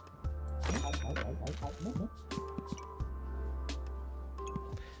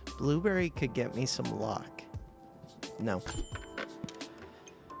 Blueberry could get me some luck. No.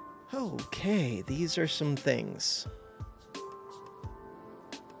 Okay, these are some things.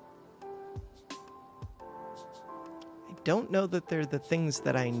 I don't know that they're the things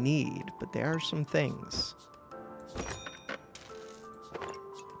that I need, but there are some things.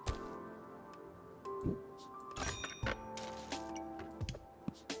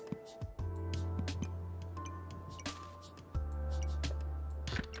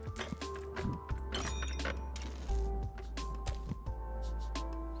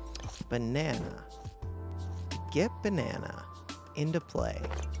 Banana. Get banana into play.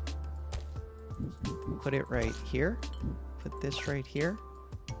 Put it right here. Put this right here.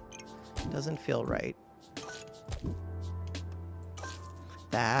 Doesn't feel right.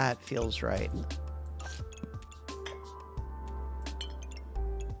 That feels right.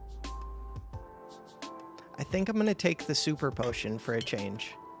 I think I'm gonna take the super potion for a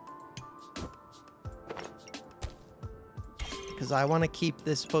change. Because I want to keep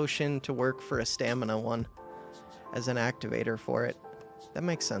this potion to work for a stamina one as an activator for it. That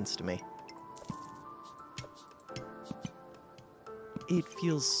makes sense to me. It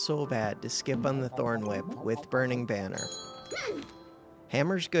feels so bad to skip on the Thorn Whip with Burning Banner.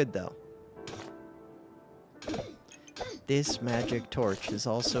 Hammer's good though. This magic torch is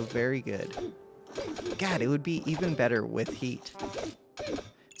also very good. God, it would be even better with heat.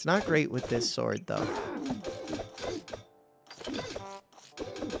 It's not great with this sword though.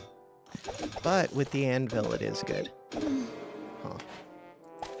 But with the anvil, it is good. Huh.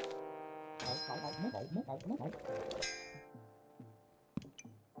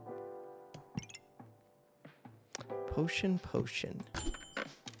 Potion.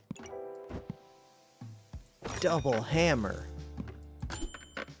 Double hammer.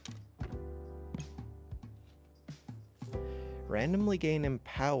 Randomly gain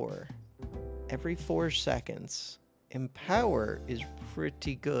Empower every 4 seconds. Empower is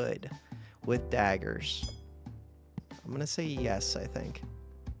pretty good with daggers. I'm gonna say yes, I think.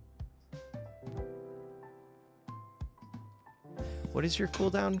 What is your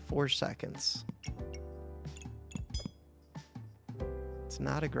cooldown? 4 seconds. It's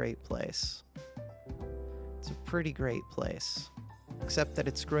not a great place. It's a pretty great place. Except that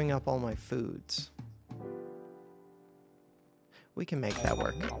it's screwing up all my foods. We can make that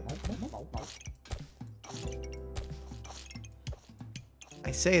work.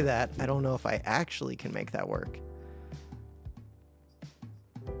 I say that, I don't know if I actually can make that work.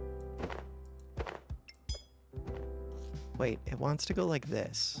 Wait, it wants to go like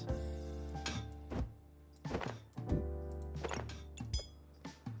this.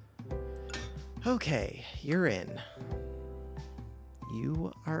 Okay, you're in.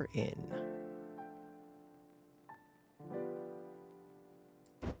 You are in.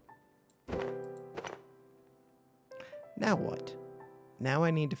 Now what? Now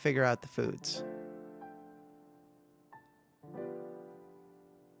I need to figure out the foods.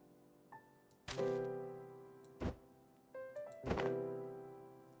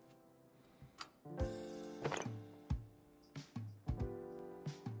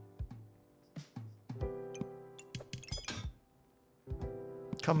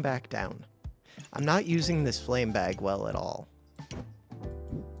 Come back down. I'm not using this flame bag well at all.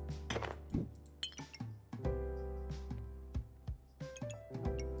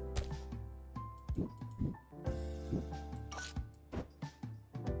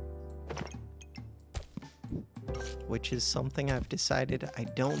 Which is something I've decided I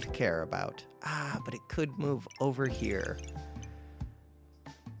don't care about. Ah, but it could move over here.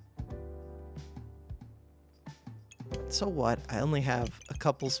 So what? I only have a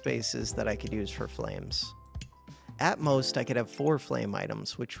couple spaces that I could use for flames. At most, I could have 4 flame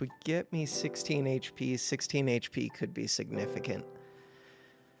items, which would get me 16 HP. 16 HP could be significant.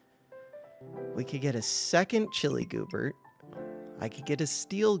 We could get a second Chili Goobert. I could get a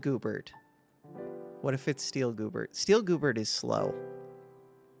Steel Goobert. What if it's Steel Goobert? Steel Goobert is slow.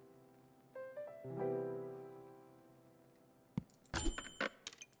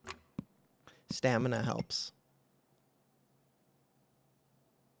 Stamina helps.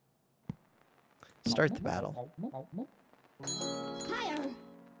 Start the battle. Pyro.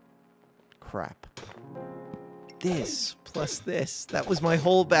 Crap. This plus this. That was my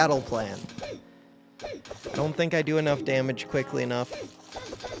whole battle plan. I don't think I do enough damage quickly enough.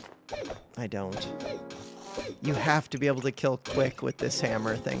 I don't. You have to be able to kill quick with this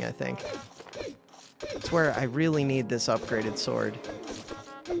hammer thing, I think. It's where I really need this upgraded sword.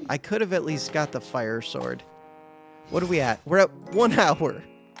 I could have at least got the fire sword. What are we at? We're at 1 hour.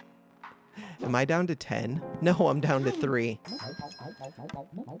 Am I down to 10? No, I'm down to 3.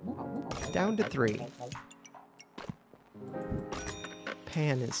 Down to 3.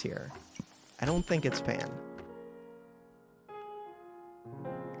 Pan is here. I don't think it's Pan.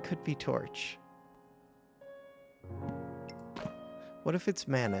 Could be Torch. What if it's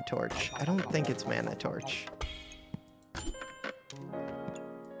Mana Torch? I don't think it's Mana Torch.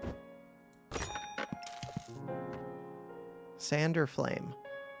 Sand or Flame?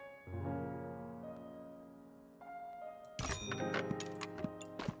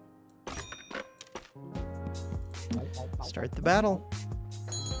 Start the battle.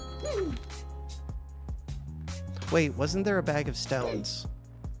 Wait, wasn't there a bag of stones?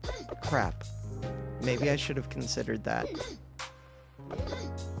 Crap. Maybe I should have considered that.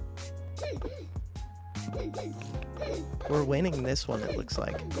 We're winning this one, it looks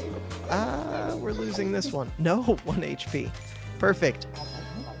like. Ah, we're losing this one. No, 1 HP. Perfect.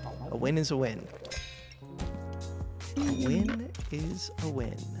 A win is a win. A win is a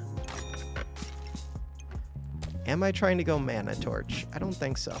win. Am I trying to go Mana Torch? I don't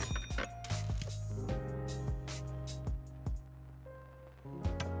think so.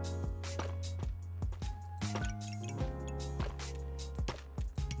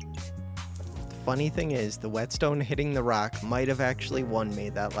 Funny thing is, the whetstone hitting the rock might have actually won me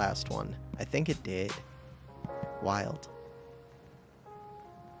that last one. I think it did. Wild.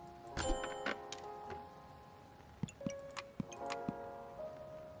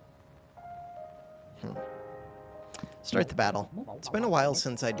 Start the battle. It's been a while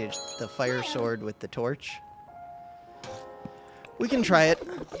since I did the fire sword with the torch. We can try it.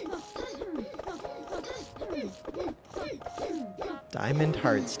 Diamond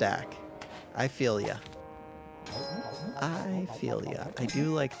hard stack. I feel ya. I feel ya. I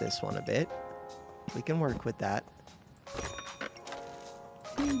do like this one a bit. We can work with that.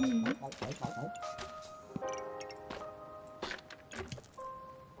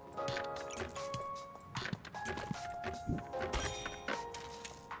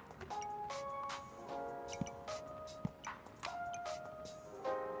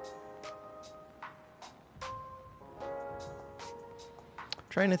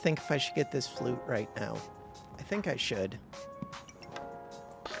 Trying to think if I should get this flute right now. I think I should.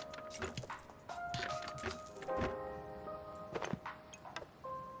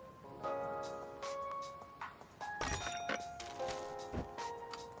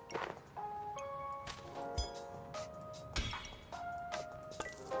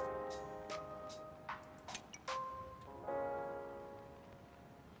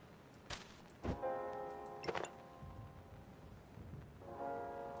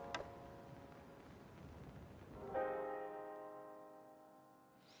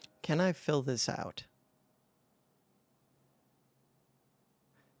 Can I fill this out?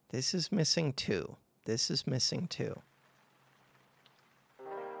 This is missing 2. This is missing 2.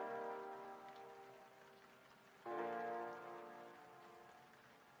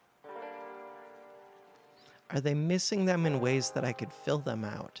 Are they missing them in ways that I could fill them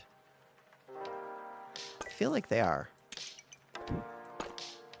out? I feel like they are.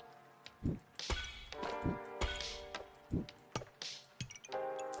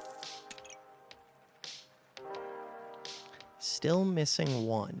 Still missing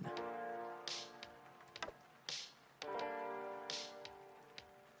 1.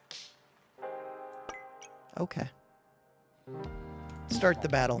 Okay. Start the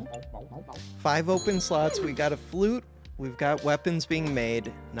battle. 5 open slots. We got a flute. We've got weapons being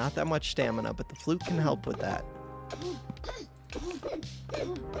made. Not that much stamina, but the flute can help with that.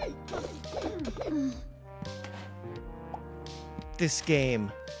 This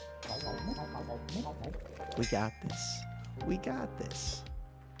game. We got this. We got this.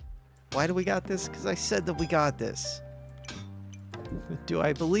 Why do we got this? Because I said that we got this. Do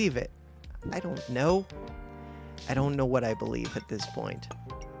I believe it? I don't know. I don't know what I believe at this point.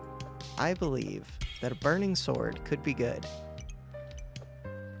 I believe that a burning sword could be good.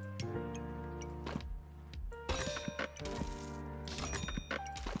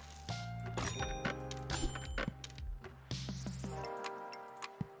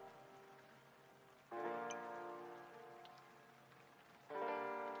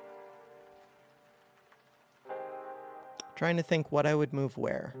 Trying to think what I would move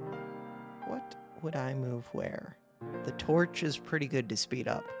where. What would I move where? The torch is pretty good to speed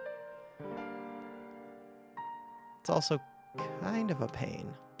up. It's also kind of a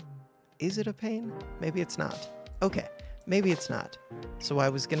pain. Is it a pain? Maybe it's not. Okay, maybe it's not. So I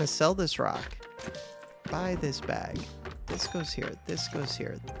was gonna sell this rock, buy this bag. This goes here, this goes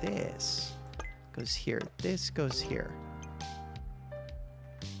here, this goes here, this goes here.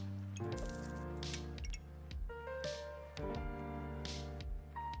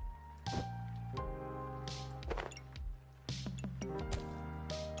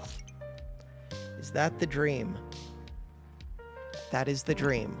 Is that the dream? That is the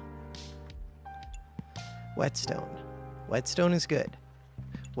dream. Whetstone. Whetstone is good.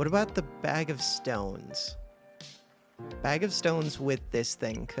 What about the bag of stones? Bag of stones with this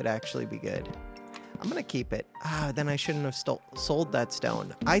thing could actually be good. I'm gonna keep it. Then I shouldn't have sold that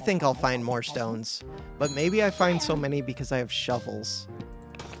stone. I think I'll find more stones, but maybe I find so many because I have shovels.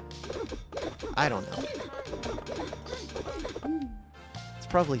 I don't know. It's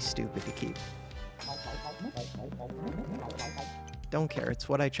probably stupid to keep. Don't care, it's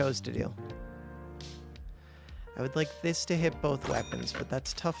what I chose to do. I would like this to hit both weapons, but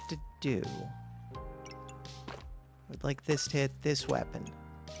that's tough to do. I would like this to hit this weapon.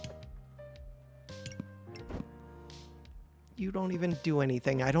 You don't even do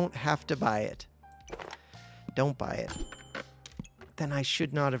anything. I don't have to buy it. Don't buy it. Then I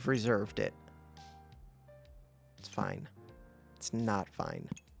should not have reserved it. It's fine. It's not fine.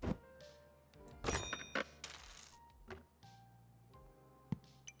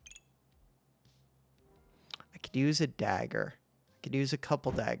 Could use a dagger. I could use a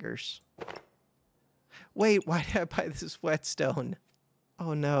couple daggers. Wait, why did I buy this whetstone?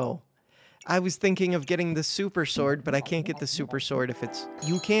 Oh no. I was thinking of getting the super sword, but I can't get the super sword if it's...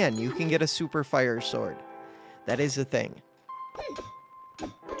 You can get a super fire sword. That is a thing.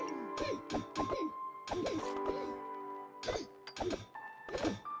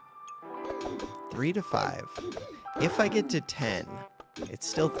 Three to 5. If I get to 10... It's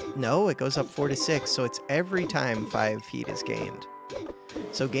still... No, it goes up 4 to 6, so it's every time 5 heat is gained.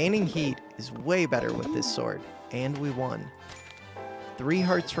 So gaining heat is way better with this sword. And we won. 3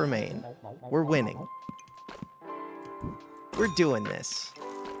 hearts remain. We're winning. We're doing this.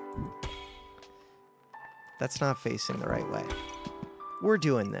 That's not facing the right way. We're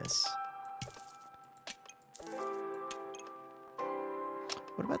doing this.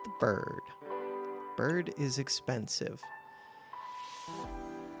 What about the bird? Bird is expensive.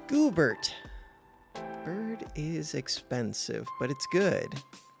 Goobert. Bird is expensive, but it's good.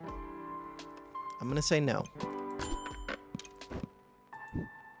 I'm gonna say no.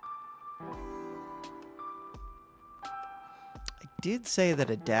 I did say that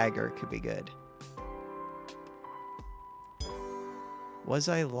a dagger could be good. Was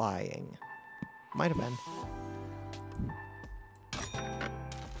I lying? Might have been.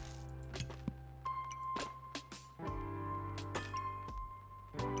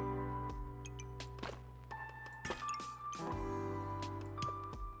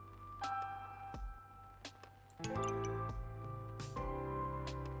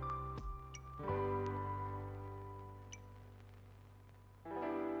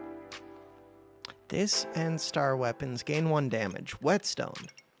 This and star weapons gain 1 damage. Whetstone.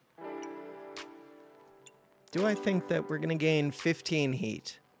 Do I think that we're going to gain 15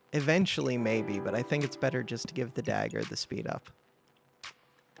 heat? Eventually, maybe, but I think it's better just to give the dagger the speed up.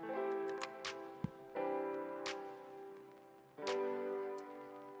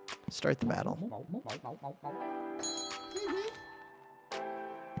 Start the battle.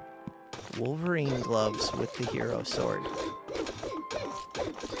 Wolverine gloves with the hero sword.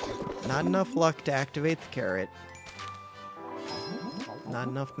 Not enough luck to activate the carrot. Not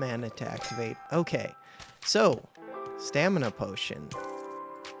enough mana to activate. Okay, so stamina potion.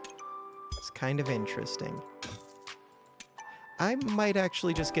 It's kind of interesting. I might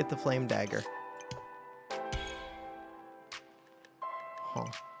actually just get the flame dagger. Huh.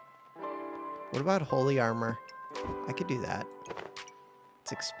 What about holy armor? I could do that.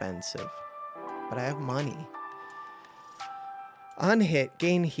 It's expensive, but I have money. On hit,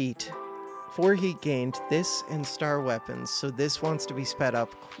 gain heat. 4 heat gained, this and star weapons, so this wants to be sped up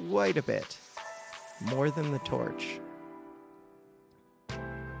quite a bit. More than the torch.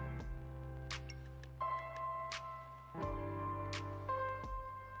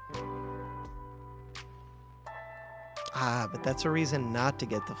 But that's a reason not to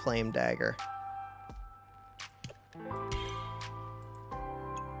get the flame dagger.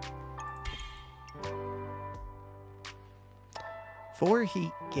 Four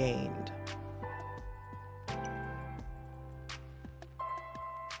heat gained.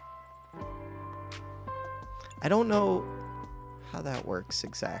 I don't know how that works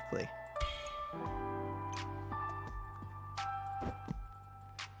exactly.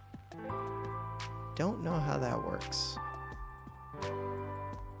 don't know how that works.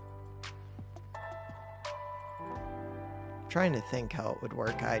 Trying to think how it would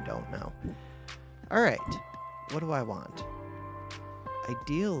work. I don't know. All right. What do I want?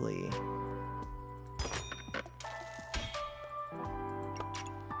 Ideally,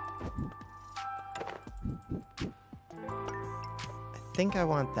 I think I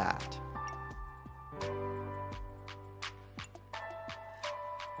want that.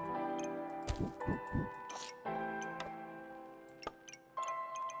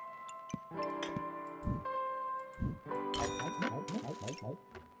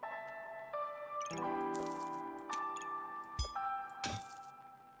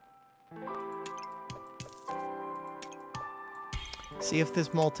 See if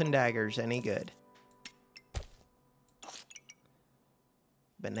this molten dagger's any good.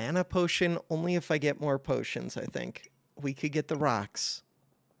 Banana potion, only if I get more potions, I think. We could get the rocks.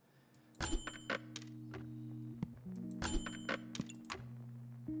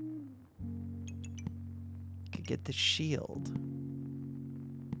 Could get the shield.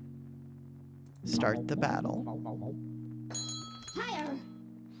 Start the battle.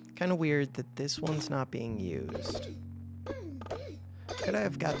 Kind of weird that this one's not being used. Could I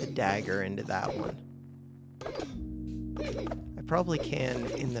have got the dagger into that one? I probably can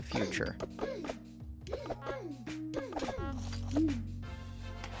in the future.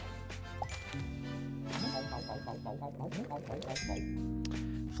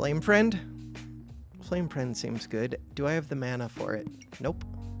 Flame Friend? Flame Friend seems good. Do I have the mana for it? Nope.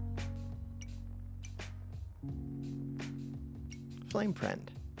 Flame Friend.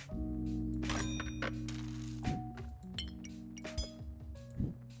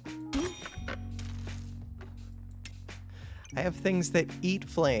 I have things that eat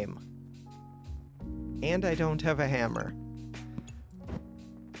flame. And I don't have a hammer.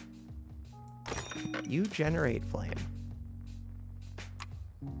 You generate flame.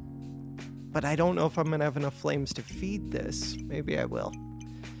 But I don't know if I'm going to have enough flames to feed this. Maybe I will.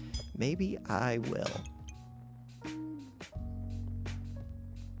 Maybe I will.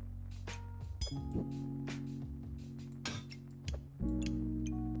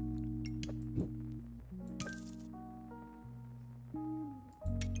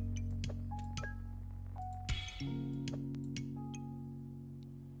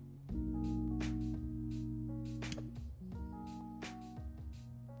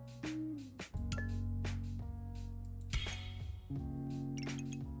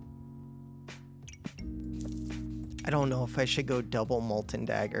 I don't know if I should go double molten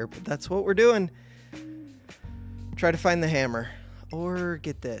dagger, but that's what we're doing. Try to find the hammer. Or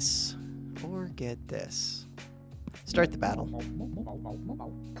get this. Or get this. Start the battle.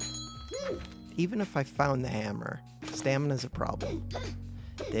 Even if I found the hammer, stamina's a problem.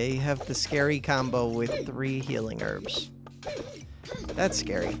 They have the scary combo with 3 healing herbs. That's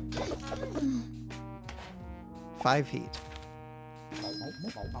scary. 5 heat.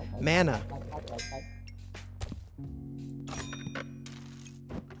 Mana.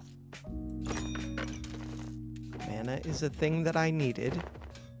 Mana is a thing that I needed.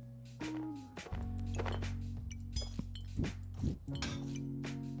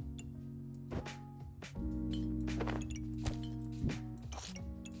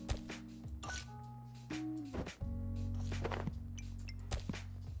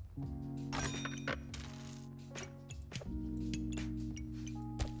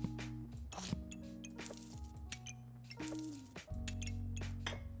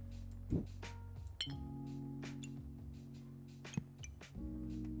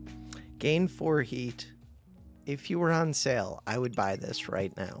 Gain 4 heat. If you were on sale, I would buy this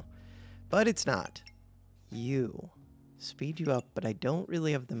right now. But it's not. You. Speed you up, but I don't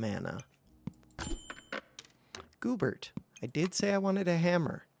really have the mana. Goobert. I did say I wanted a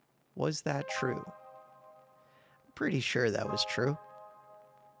hammer. Was that true? I'm pretty sure that was true.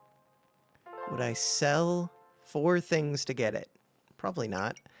 Would I sell 4 things to get it? Probably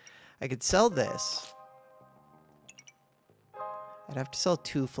not. I could sell this. I'd have to sell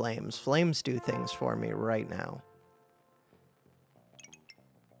 2 flames. Flames do things for me right now.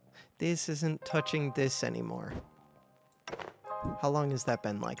 This isn't touching this anymore. How long has that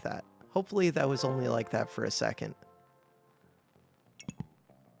been like that? Hopefully that was only like that for a second.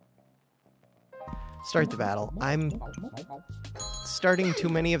 Start the battle. I'm starting too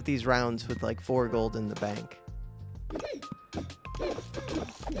many of these rounds with like 4 gold in the bank.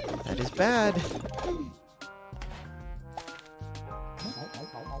 That is bad.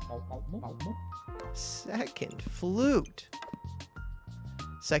 Second flute.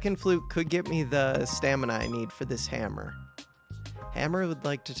 Second flute could get me the stamina I need for this hammer. Hammer would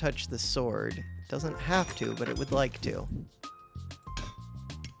like to touch the sword. Doesn't have to, but it would like to.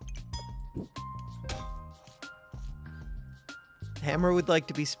 Hammer would like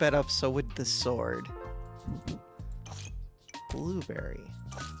to be sped up, so would the sword. Blueberry.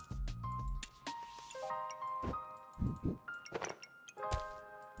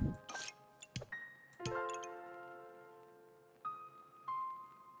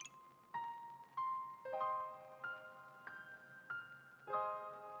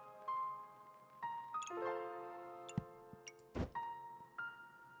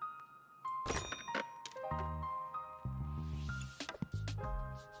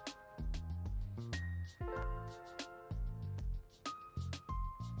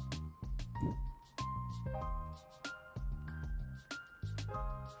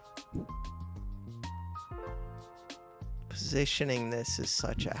 Positioning this is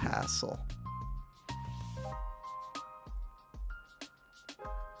such a hassle.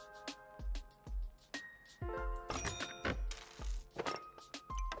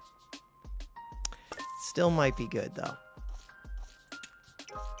 Still might be good though.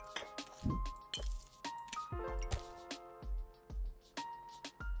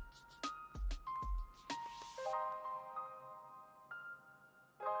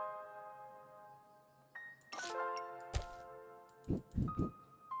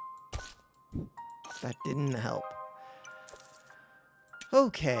 That didn't help.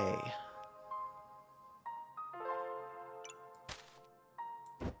 Okay.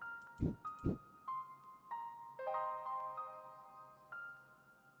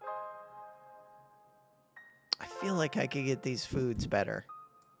 I feel like I could get these foods better.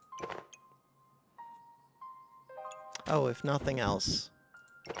 Oh, if nothing else,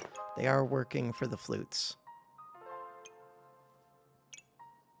 they are working for the flutes.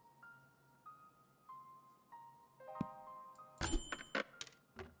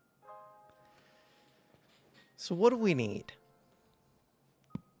 So what do we need?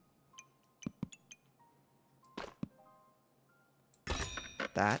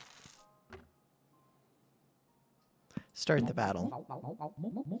 That. Start the battle.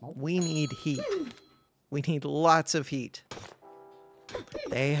 We need heat. We need lots of heat.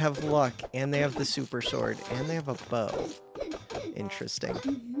 They have luck, and they have the super sword, and they have a bow. Interesting.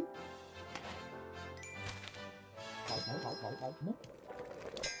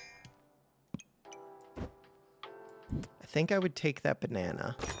 I think I would take that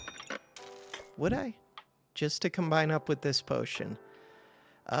banana. Would I? Just to combine up with this potion.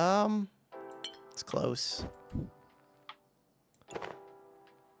 It's close.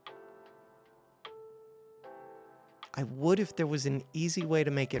 I would if there was an easy way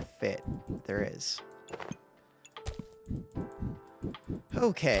to make it fit. There is.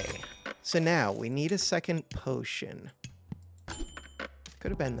 Okay. So now we need a second potion.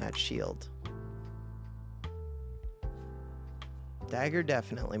 Could have been that shield. Dagger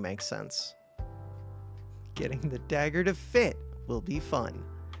definitely makes sense. Getting the dagger to fit will be fun.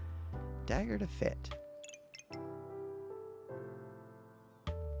 Dagger to fit.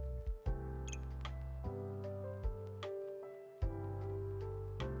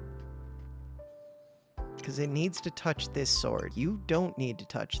 Because it needs to touch this sword. You don't need to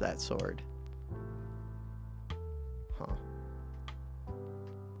touch that sword. Huh.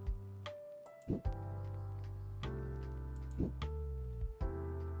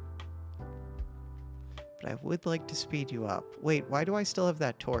 But I would like to speed you up. Wait, why do I still have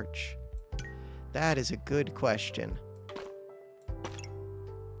that torch? That is a good question.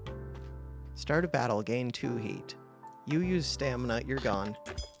 Start a battle, gain 2 heat. You use stamina, you're gone.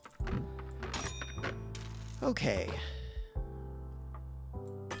 Okay.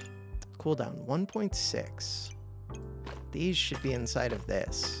 Cooldown 1.6. These should be inside of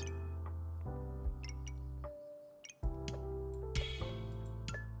this.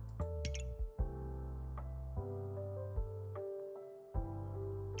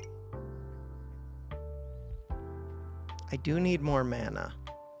 I do need more mana.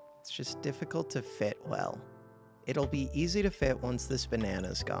 It's just difficult to fit well. It'll be easy to fit once this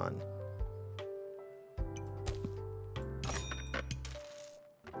banana's gone.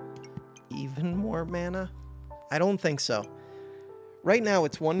 Even more mana? I don't think so. Right now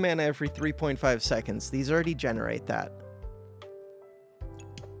it's 1 mana every 3.5 seconds. These already generate that.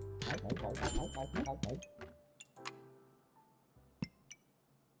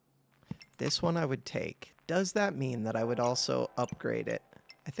 This one I would take. Does that mean that I would also upgrade it?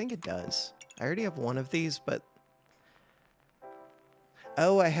 I think it does. I already have one of these, but...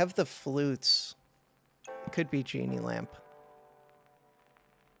 Oh, I have the flutes. It could be Genie Lamp.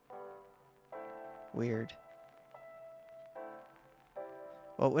 Weird.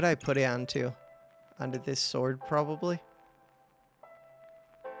 What would I put it onto? Onto this sword, probably.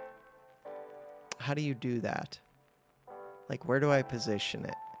 How do you do that? Like, where do I position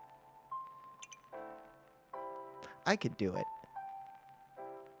it? I could do it.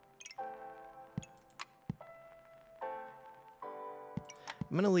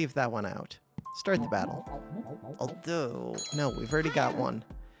 I'm gonna leave that one out. Start the battle. Although, no, we've already got one.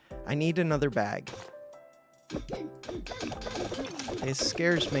 I need another bag. This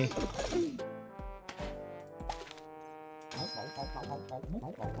scares me.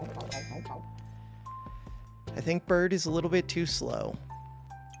 I think bird is a little bit too slow.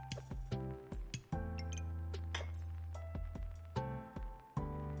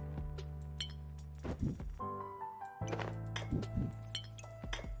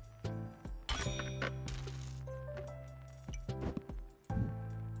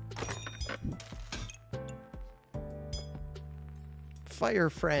 Fire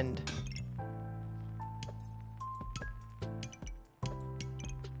friend.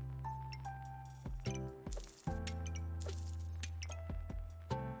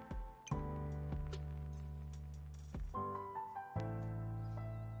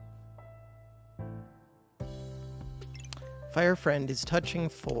 Fire friend is touching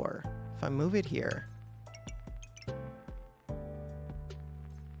 4. If I move it here.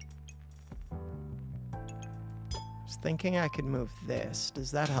 Thinking I could move this. Does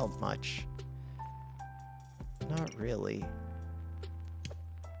that help much? Not really.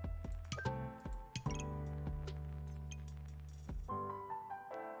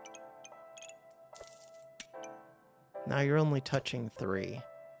 Now you're only touching 3.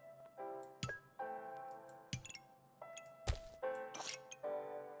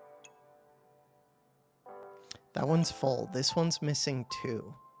 That one's full. This one's missing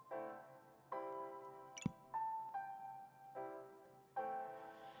 2.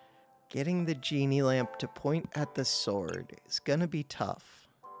 Getting the genie lamp to point at the sword is gonna be tough.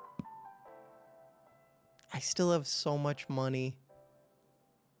 I still have so much money.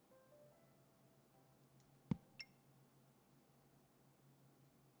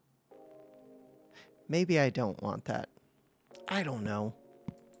 Maybe I don't want that. I don't know.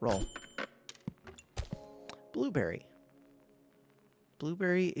 Roll. Blueberry.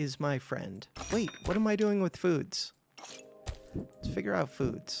 Blueberry is my friend. Wait, what am I doing with foods? Let's figure out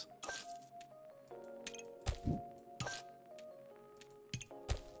foods.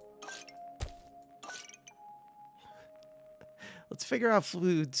 Let's figure out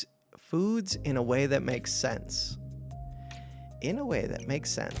foods in a way that makes sense. In a way that makes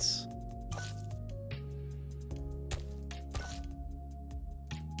sense.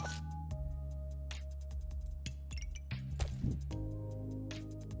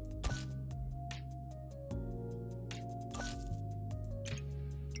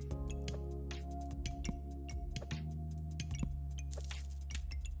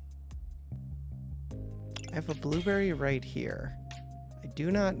 I have a blueberry right here. I do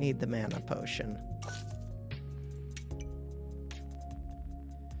not need the mana potion.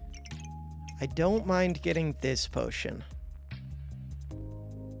 I don't mind getting this potion.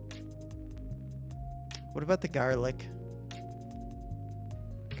 What about the garlic?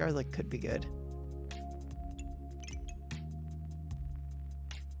 Garlic could be good.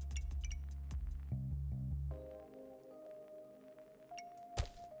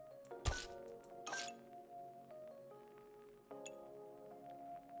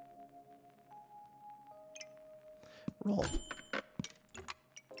 Roll.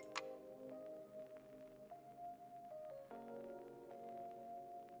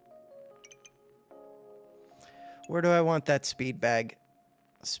 Where do I want that speed bag?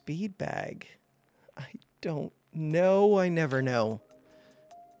 Speed bag? I don't know. I never know.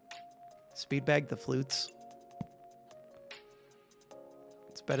 Speed bag the flutes.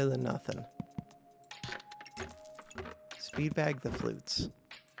 It's better than nothing. Speed bag the flutes.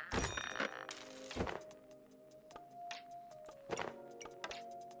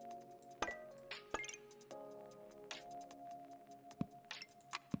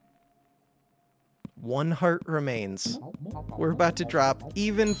 One heart remains. We're about to drop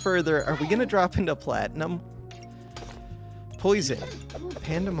even further. Are we going to drop into platinum? Poison.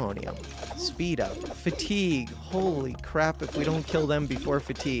 Pandemonium. Speed up. Fatigue. Holy crap if we don't kill them before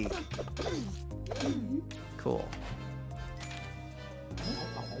fatigue. Cool.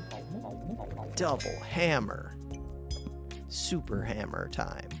 Double hammer. Super hammer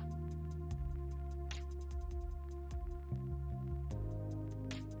time.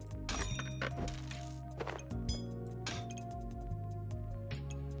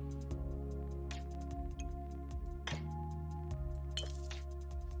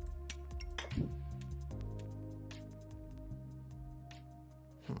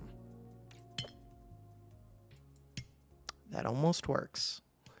 That almost works.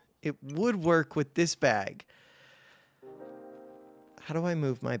 It would work with this bag. How do I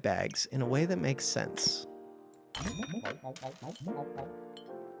move my bags in a way that makes sense?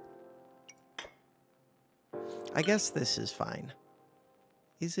 I guess this is fine.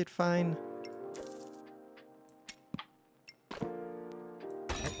 Is it fine?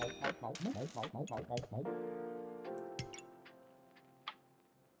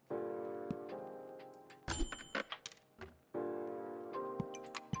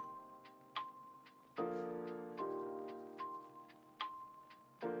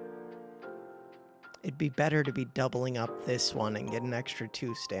 It'd be better to be doubling up this one and get an extra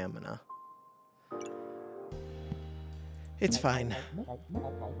 2 stamina. It's fine.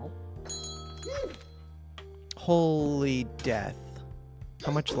 Holy death.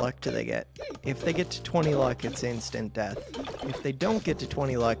 How much luck do they get? If they get to 20 luck, it's instant death. If they don't get to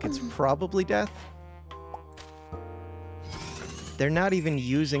 20 luck, it's probably death. They're not even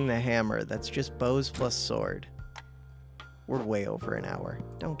using the hammer. That's just bows plus sword. We're way over an hour.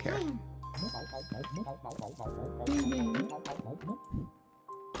 Don't care.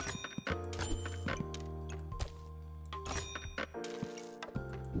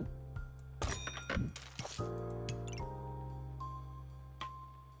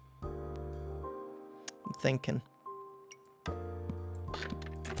 I'm thinking.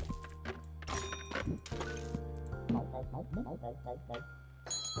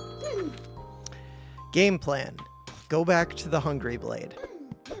 Game plan. Go back to the Hungry Blade.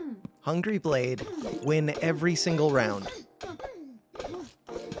 Hungry Blade, win every single round.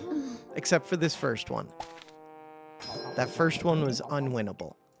 Except for this first one. That first one was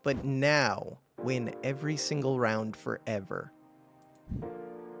unwinnable. But now, win every single round forever.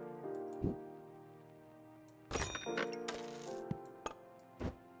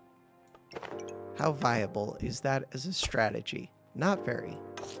 How viable is that as a strategy? Not very.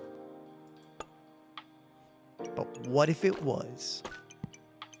 But what if it was?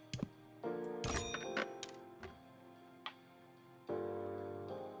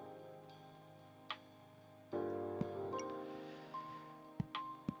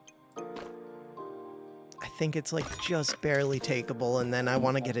 I think it's like just barely takeable, and then I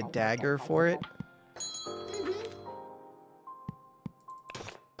want to get a dagger for it.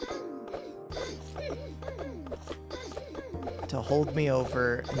 To hold me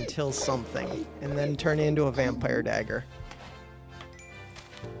over until something, and then turn it into a vampire dagger.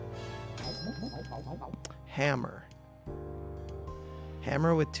 Hammer.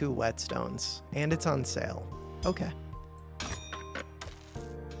 Hammer with 2 whetstones, and it's on sale. Okay.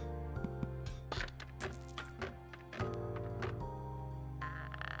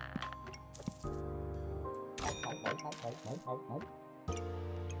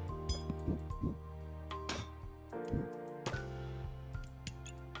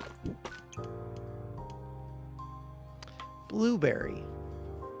 Blueberry.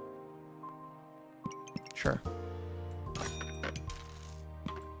 Sure.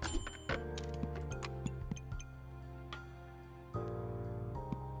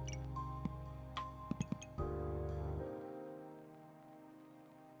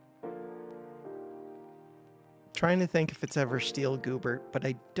 Trying to think if it's ever Steel Goobert, but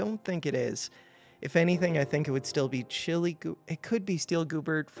I don't think it is. If anything, I think it would still be Chili Goobert. It could be Steel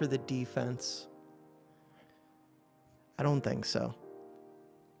Goobert for the defense. I don't think so.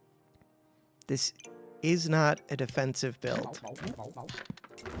 This is not a defensive build.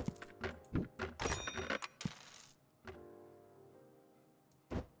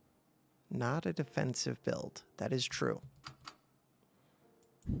 Not a defensive build. That is true.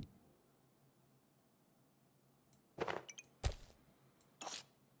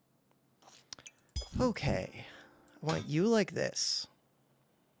 Okay. I want you like this.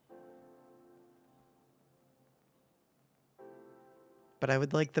 But I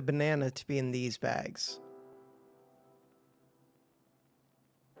would like the banana to be in these bags.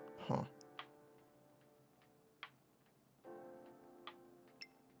 Huh.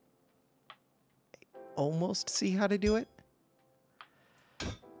 I almost see how to do it.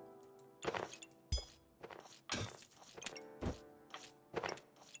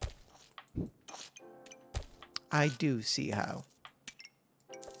 I do see how.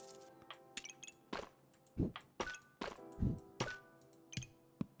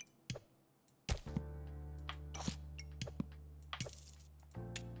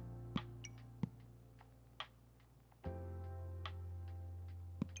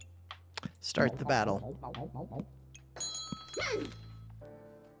 Start the battle.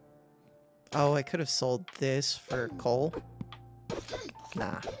 Oh, I could have sold this for coal.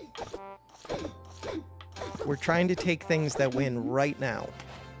 Nah. We're trying to take things that win right now.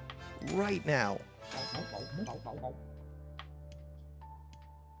 Right now.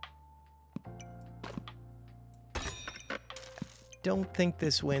 Don't think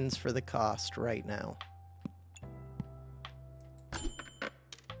this wins for the cost right now.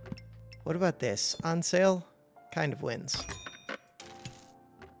 What about this? On sale? Kind of wins.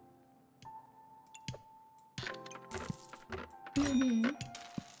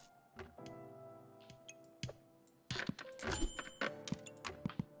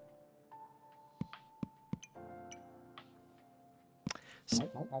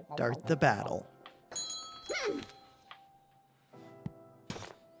 Start the battle.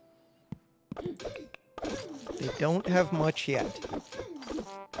 They don't have much yet.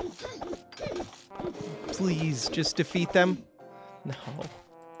 Please, just defeat them. No.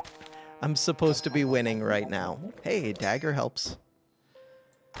 I'm supposed to be winning right now. Hey, dagger helps.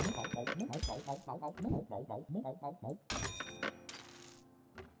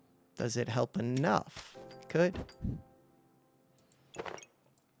 Does it help enough? Good.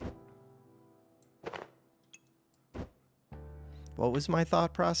 What was my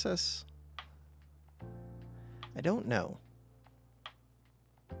thought process? I don't know.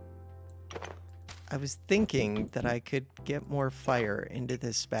 I was thinking that I could get more fire into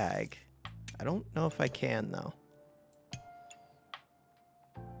this bag. I don't know if I can, though.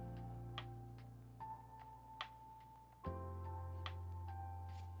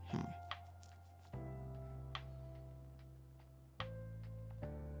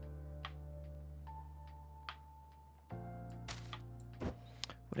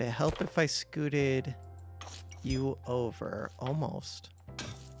 Would it help if I scooted you over? Almost.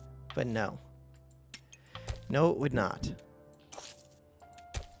 But no. No, it would not.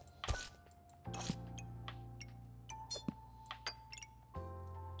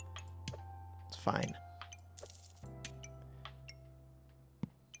 It's fine.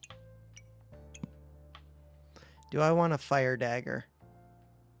 Do I want a fire dagger?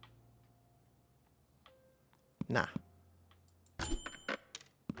 Nah.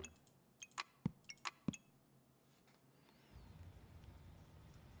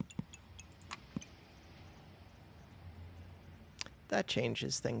 That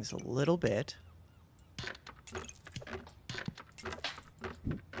changes things a little bit.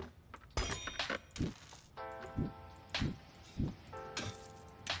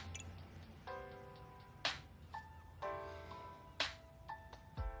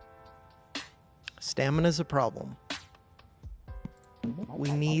 Stamina's a problem.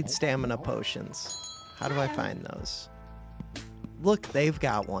 We need stamina potions. How do I find those? Look, they've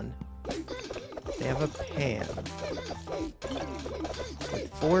got one. They have a pan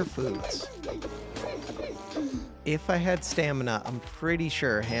with 4 foods. If I had stamina, I'm pretty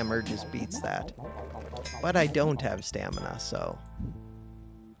sure hammer just beats that. But I don't have stamina, so...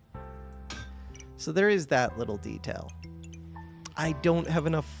 So there is that little detail. I don't have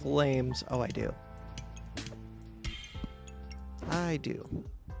enough flames. Oh, I do. I do.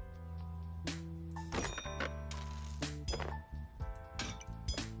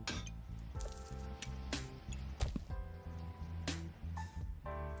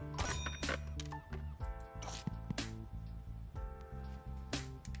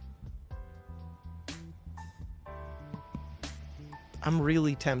 I'm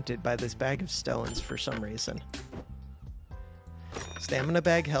really tempted by this bag of stones for some reason. Stamina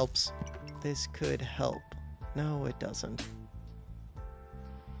bag helps. This could help. No, it doesn't.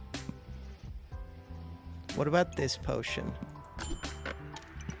 What about this potion?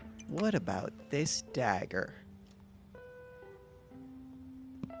 What about this dagger?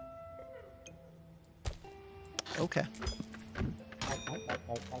 Okay.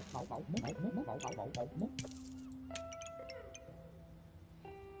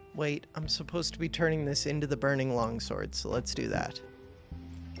 Wait, I'm supposed to be turning this into the burning longsword, so let's do that.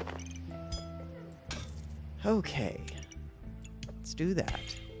 Okay. Let's do that.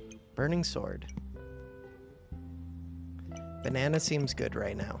 Burning sword. Banana seems good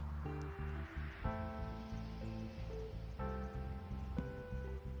right now.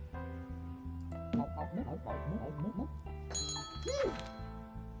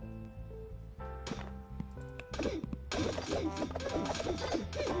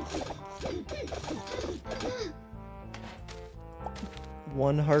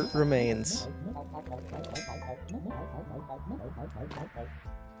 One heart remains.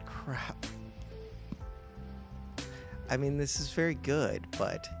 Crap. I mean, this is very good,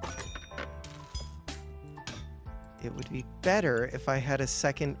 but it would be better if I had a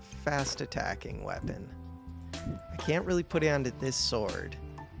second fast attacking weapon. I can't really put it onto this sword.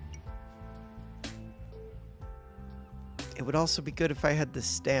 It would also be good if I had the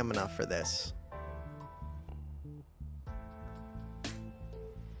stamina for this.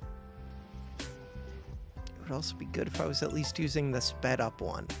 It would also be good if I was at least using the sped up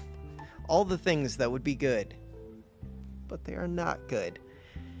one. All the things that would be good. But they are not good.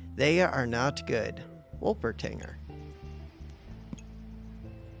 They are not good. Wolpertinger.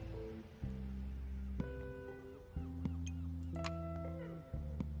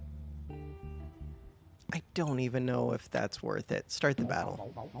 I don't even know if that's worth it. Start the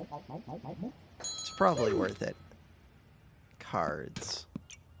battle. It's probably worth it. Cards.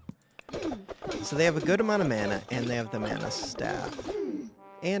 So they have a good amount of mana, and they have the mana staff.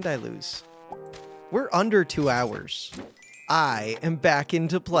 And I lose. We're under 2 hours. I am back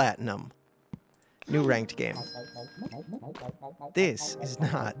into platinum. New ranked game. This is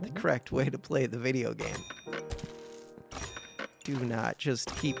not the correct way to play the video game. Do not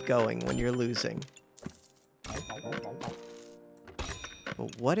just keep going when you're losing.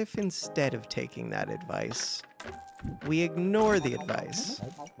 But what if instead of taking that advice, we ignore the advice?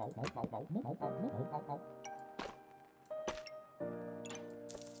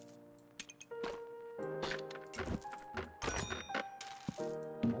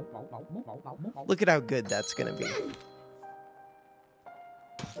 Look at how good that's gonna be.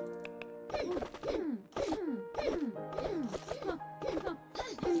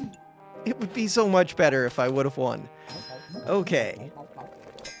 It would be so much better if I would have won. Okay.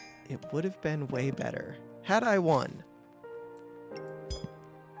 It would have been way better had I won.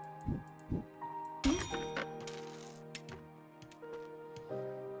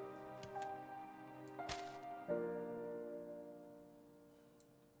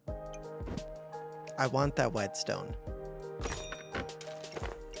 I want that whetstone.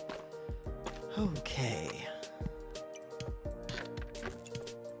 Okay.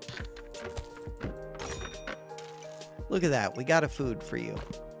 Look at that. We got a food for you.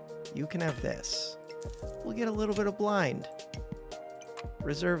 You can have this. We'll get a little bit of blind.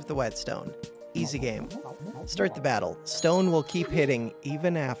 Reserve the whetstone. Easy game. Start the battle. Stone will keep hitting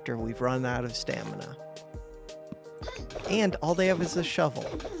even after we've run out of stamina. And all they have is a shovel.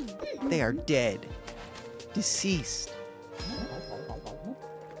 They are dead. Deceased.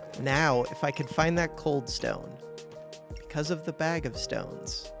 Now, if I could find that cold stone, because of the bag of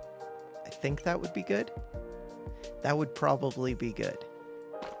stones, I think that would be good. That would probably be good.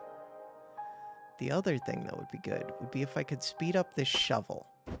 The other thing that would be good would be if I could speed up this shovel.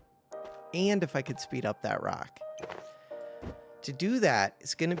 And if I could speed up that rock. To do that,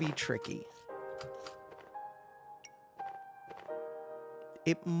 it's going to be tricky.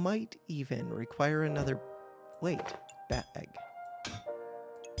 It might even require another... Wait, bag.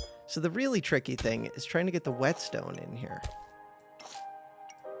 So the really tricky thing is trying to get the whetstone in here.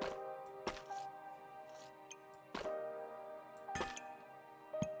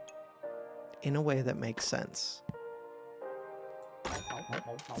 In a way that makes sense.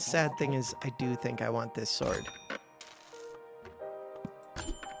 The sad thing is, I do think I want this sword.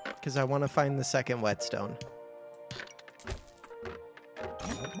 Because I want to find the second whetstone.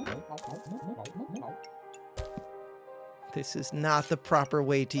 This is not the proper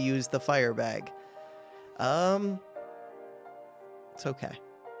way to use the fire bag. It's okay.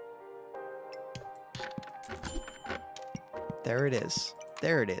 There it is.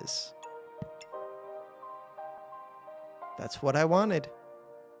 There it is. That's what I wanted.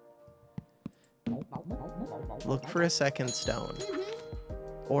 Look for a second stone.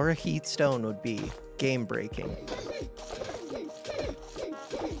 Or a heat stone would be game breaking.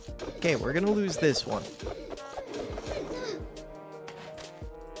 Okay, we're gonna lose this one.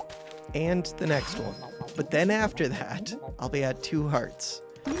 And the next one. But then after that, I'll be at 2 hearts.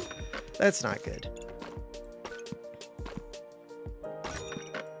 That's not good.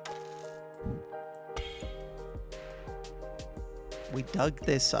 We dug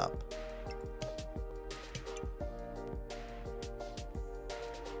this up.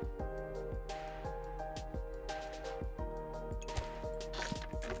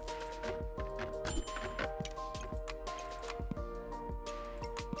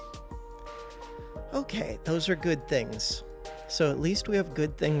 Okay, those are good things. So at least we have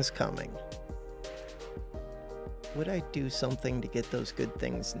good things coming. Would I do something to get those good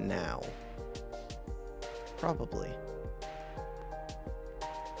things now? Probably.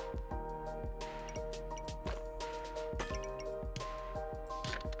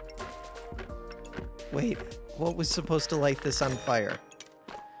 Wait, what was supposed to light this on fire?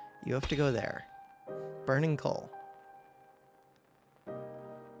 You have to go there. Burning coal.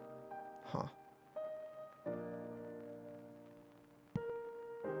 Huh.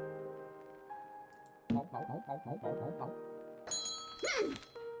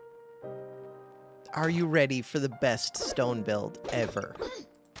 Are you ready for the best stone build ever?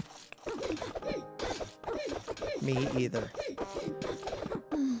 Me either.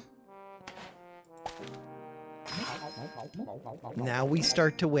 Now we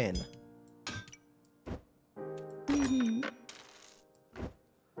start to win.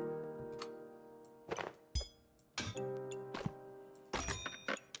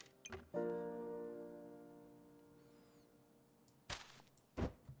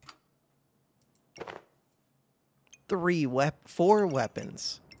 Four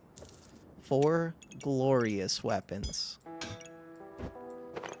weapons. 4 glorious weapons.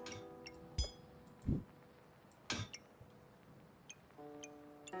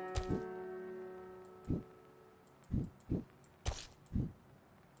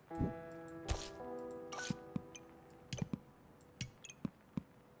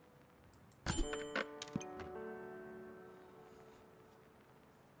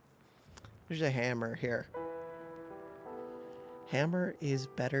 There's a hammer here. Hammer is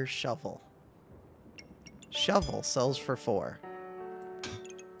better shovel. Shovel sells for 4.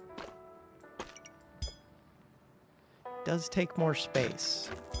 Does take more space,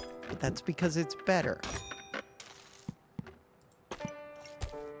 but that's because it's better.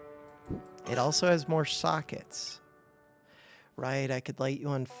 It also has more sockets. Right, I could light you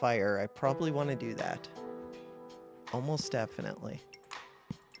on fire. I probably want to do that. Almost definitely.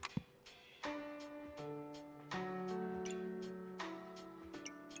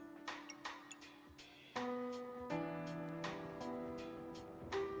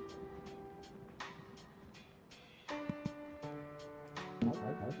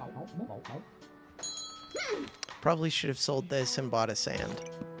 Probably should have sold this and bought a sand.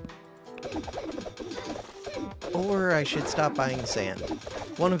 Or I should stop buying sand.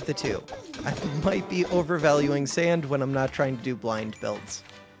 One of the two. I might be overvaluing sand when I'm not trying to do blind builds.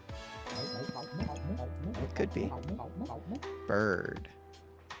 Could be. Bird.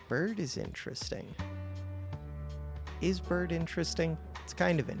 Bird is interesting. Is bird interesting? It's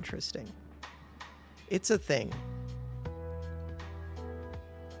kind of interesting. It's a thing.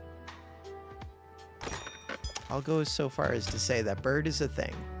 I'll go so far as to say that bird is a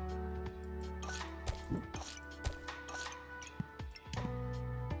thing.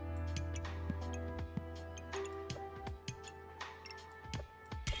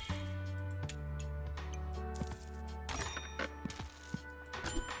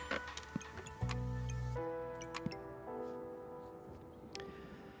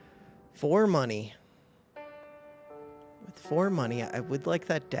 For money. With 4 money, I would like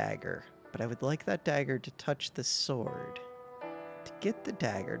that dagger. But I would like that dagger to touch the sword. To get the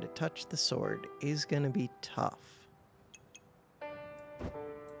dagger to touch the sword is going to be tough.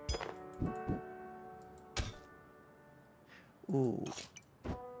 Ooh.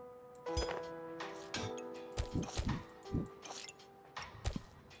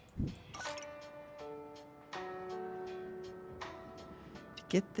 To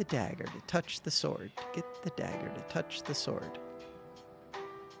get the dagger to touch the sword. To get the dagger to touch the sword.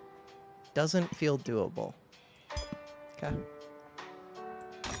 Doesn't feel doable. Okay.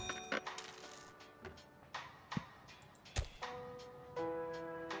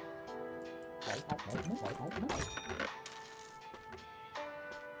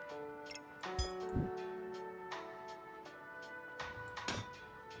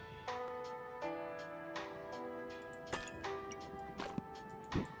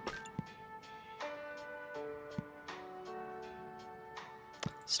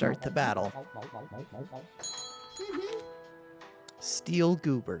 Start the battle. Steel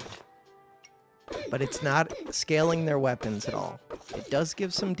Goobert. But it's not scaling their weapons at all. It does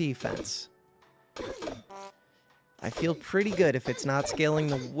give some defense. I feel pretty good if it's not scaling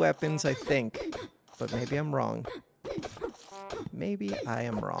the weapons, I think. But maybe I'm wrong. Maybe I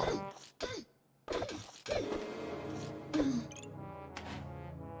am wrong.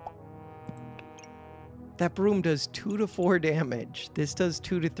 That broom does 2 to 4 damage. This does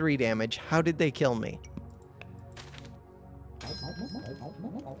 2 to 3 damage. How did they kill me?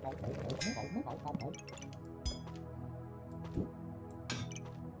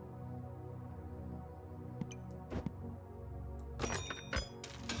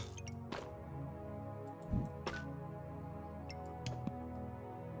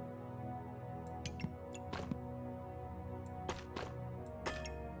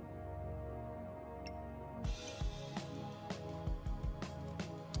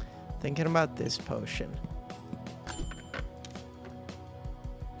 Thinking about this potion.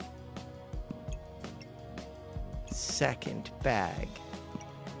 Second bag.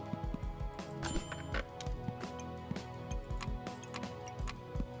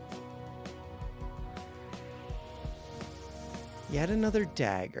 Yet another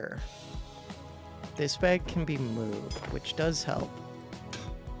dagger. This bag can be moved, which does help.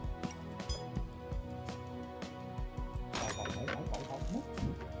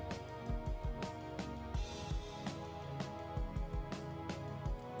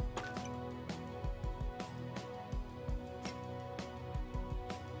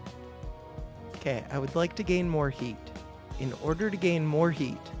 Okay, I would like to gain more heat. In order to gain more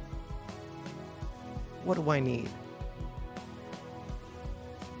heat, what do I need?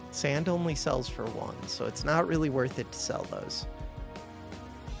 Sand only sells for 1, so it's not really worth it to sell those.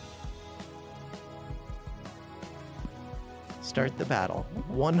 Start the battle.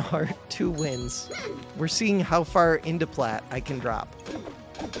 1 heart, 2 wins. We're seeing how far into plat I can drop.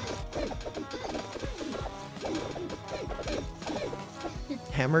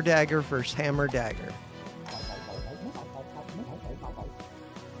 Hammer dagger versus hammer dagger.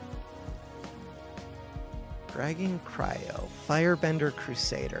 Dragon Cryo. Firebender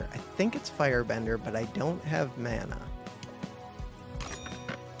Crusader. I think it's Firebender, but I don't have mana.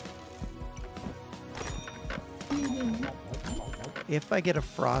 If I get a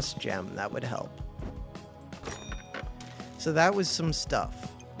Frost Gem, that would help. So that was some stuff.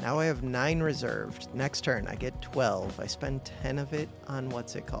 Now I have 9 reserved. Next turn, I get 12. I spend 10 of it on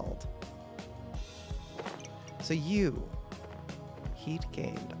what's it called? So you. Heat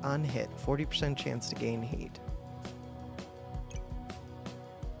gained. On hit. 40% chance to gain heat.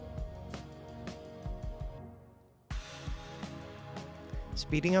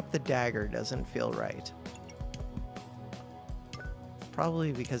 Speeding up the dagger doesn't feel right.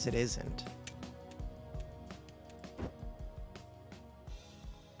 Probably because it isn't.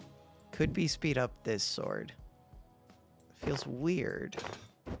 Could be speed up this sword. Feels weird.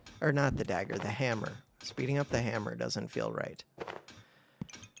 Or not the dagger, the hammer. Speeding up the hammer doesn't feel right.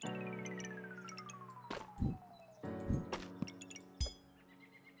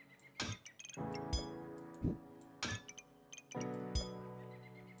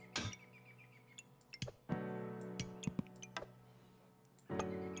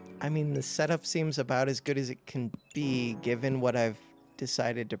 I mean, the setup seems about as good as it can be given what I've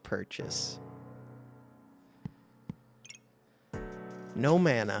decided to purchase. No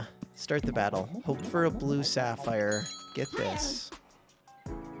mana. Start the battle. Hope for a blue sapphire. Get this.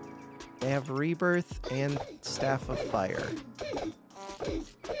 They have Rebirth and Staff of Fire.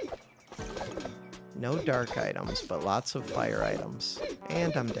 No dark items, but lots of fire items.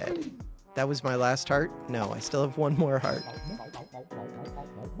 And I'm dead. That was my last heart? No, I still have 1 more heart.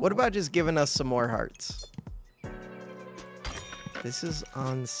 What about just giving us some more hearts? This is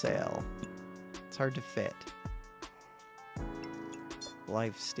on sale. It's hard to fit.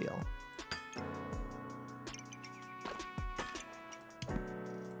 Lifesteal.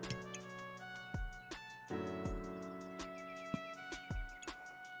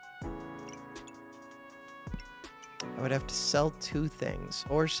 I would have to sell 2 things,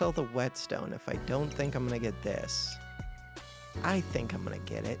 or sell the whetstone if I don't think I'm gonna get this. I think I'm gonna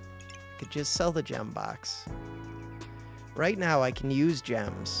get it. I could just sell the gem box. Right now I can use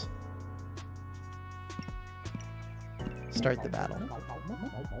gems. Start the battle.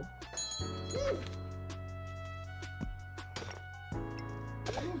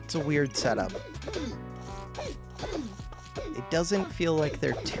 It's a weird setup. It doesn't feel like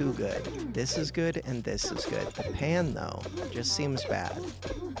they're too good. This is good and this is good. The pan, though, just seems bad.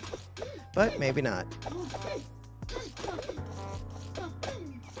 But maybe not.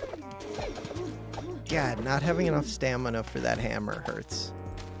 God, not having enough stamina for that hammer hurts.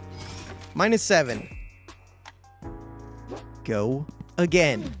 -7. Go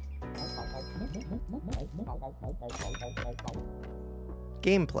again.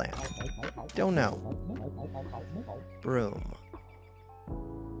 Game plan. Don't know. Broom.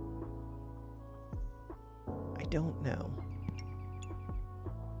 I don't know.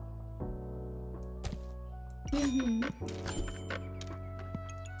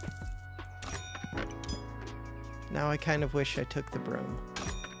 Now I kind of wish I took the broom.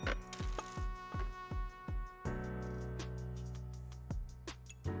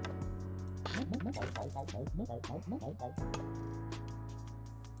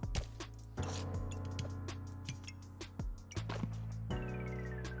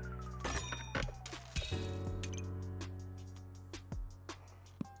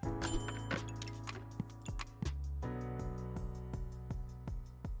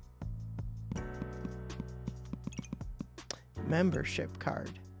 Membership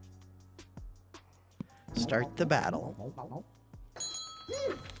card. Start the battle.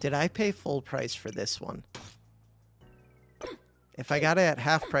 Did I pay full price for this one? If I got it at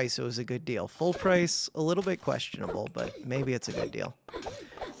half price, it was a good deal. Full price, a little bit questionable, but maybe it's a good deal.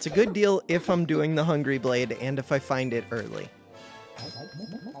 It's a good deal if I'm doing the Hungry Blade and if I find it early.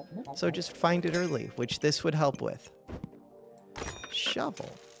 So just find it early, which this would help with. Shovel.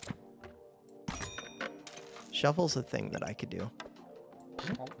 Shovel's a thing that I could do.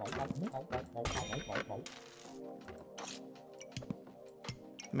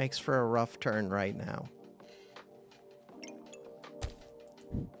 Makes for a rough turn right now.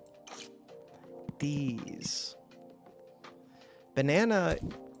 These. Banana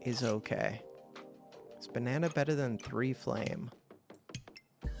is okay. Is banana better than 3 flame?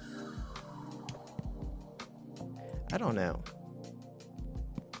 I don't know.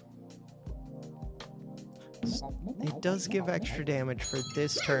 It does give extra damage for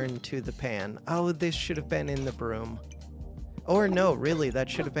this turn to the pan. Oh, this should have been in the broom. Or no, really, that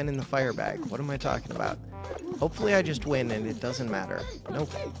should have been in the fire bag. What am I talking about? Hopefully I just win and it doesn't matter.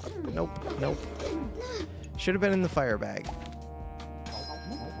 Nope. Nope. Nope. Should have been in the fire bag.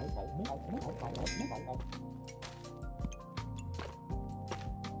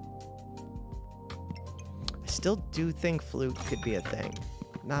 I still do think flute could be a thing.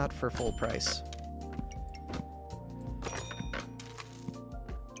 Not for full price.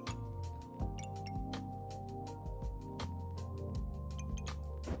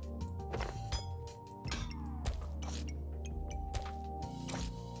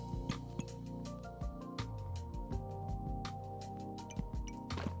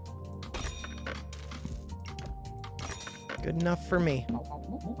 Good enough for me.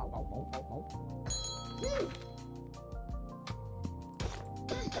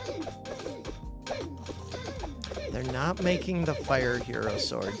 They're not making the fire hero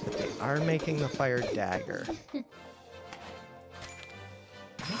sword, but they are making the fire dagger.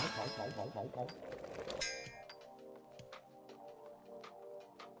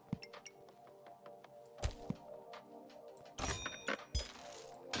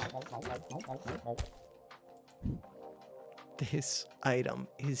 This item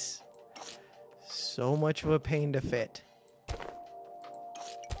is so much of a pain to fit.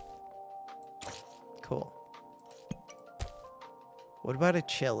 Cool. What about a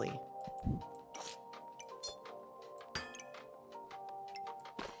chili?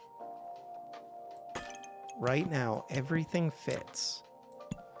 Right now, everything fits.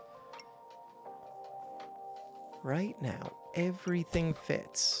 Right now, everything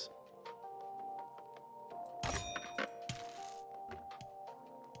fits.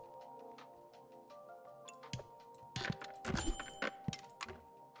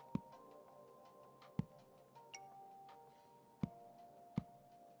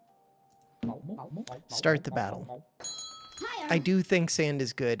 Start the battle. I do think sand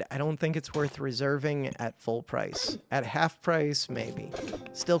is good. I don't think it's worth reserving at full price. At half price, maybe.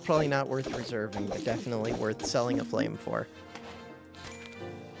 Still probably not worth reserving, but definitely worth selling a flame for.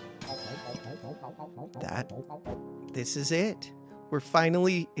 This is it.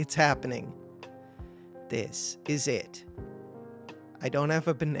 It's happening. This is it. I don't have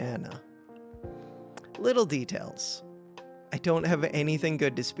a banana. Little details. I don't have anything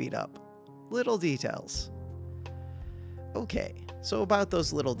good to speed up. Little details. Okay, so about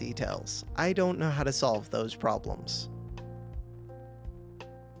those little details, I don't know how to solve those problems.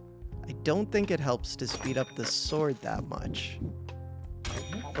 I don't think it helps to speed up the sword that much.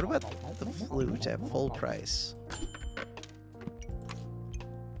 What about the flute at full price?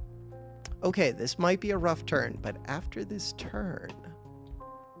 Okay, this might be a rough turn, but after this turn,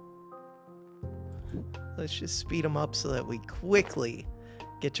 let's just speed them up so that we quickly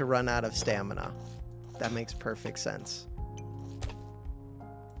get to run out of stamina. That makes perfect sense.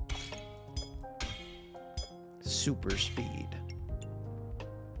 Super speed.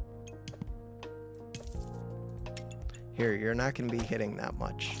 Here, you're not going to be hitting that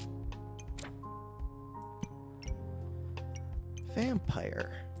much.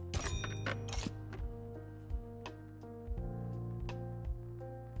 Vampire.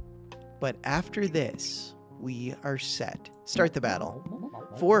 But after this, we are set. Start the battle.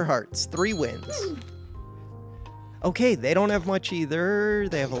 4 hearts, 3 wins. Okay, they don't have much either.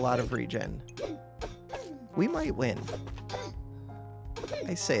 They have a lot of regen. We might win.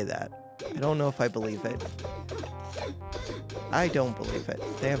 I say that. I don't know if I believe it. I don't believe it.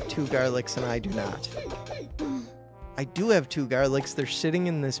 They have 2 garlics and I do not. I do have 2 garlics. They're sitting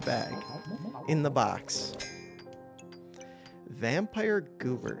in this bag. In the box. Vampire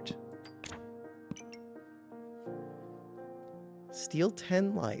Goobert. Steal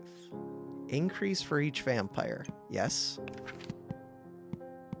 10 life. Increase for each vampire. Yes.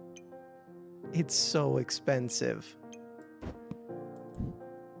 It's so expensive.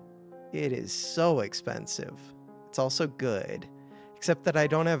 It is so expensive. It's also good, except that I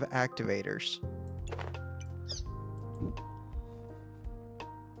don't have activators.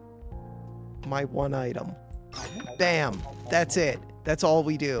 My one item. Bam! That's it. That's all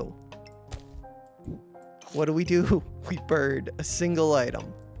we do. What do? We bird a single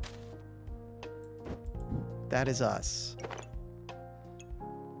item. That is us.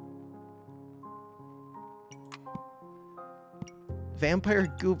 Vampire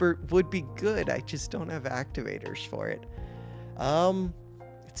Goobert would be good. I just don't have activators for it.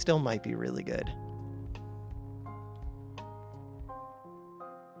 It still might be really good.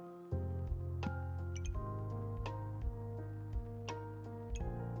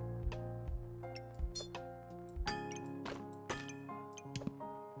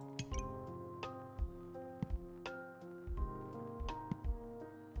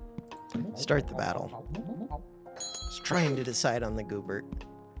 Start the battle. Just trying to decide on the Goobert.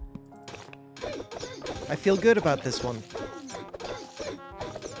 I feel good about this one.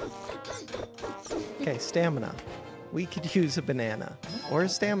 Okay, stamina. We could use a banana or a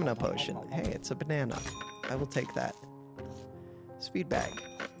stamina potion. Hey, it's a banana. I will take that. Speed bag.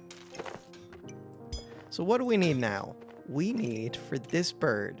 So what do we need now? We need for this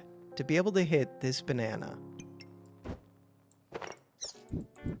bird to be able to hit this banana.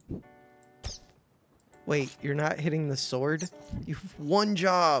 Wait, you're not hitting the sword? You have one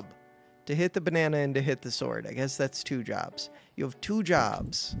job to hit the banana and to hit the sword. I guess that's 2 jobs. You have 2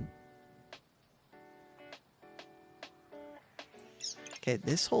 jobs. Okay,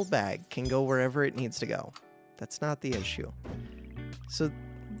 this whole bag can go wherever it needs to go. That's not the issue. So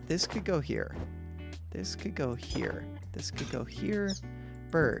this could go here. This could go here. This could go here.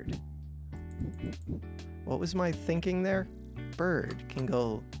 Bird. What was my thinking there? Bird can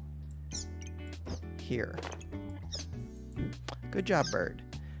go here. Good job, bird.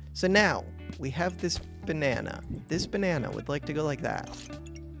 So now we have this banana. This banana would like to go like that.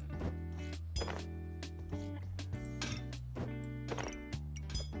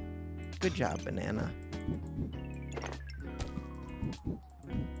 Good job, banana.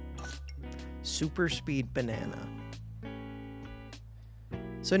 Super speed banana.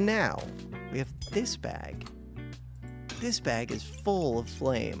 So now we have this bag. This bag is full of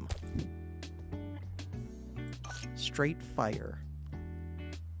flame. Straight fire.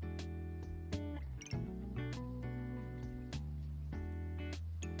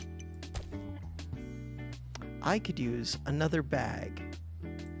 I could use another bag.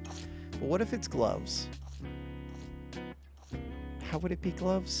 But what if it's gloves? How would it be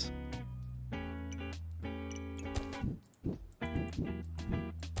gloves?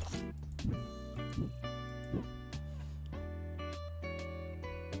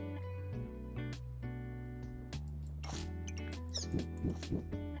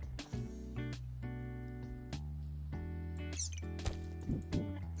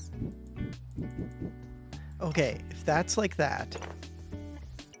 Okay, if that's like that.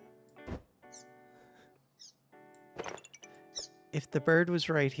 If the bird was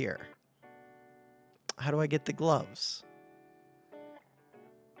right here, how do I get the gloves?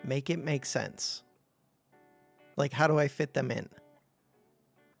 Make it make sense. Like, how do I fit them in?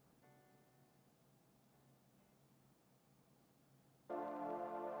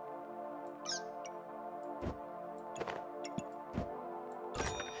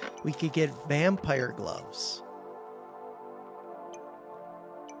 We could get vampire gloves.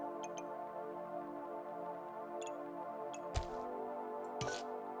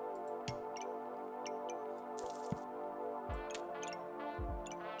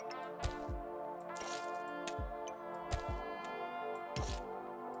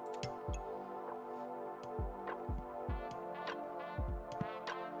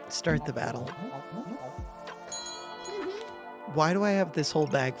 Start the battle. Why do I have this whole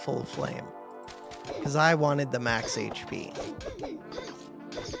bag full of flame? Because I wanted the max HP.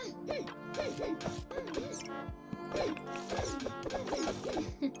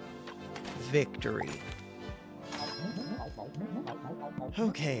 Victory.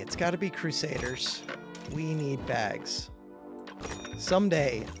 Okay, it's got to be Crusaders. We need bags.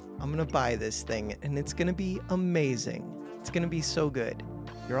 Someday, I'm going to buy this thing, and it's going to be amazing. It's going to be so good.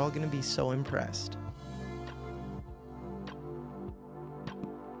 You're all going to be so impressed.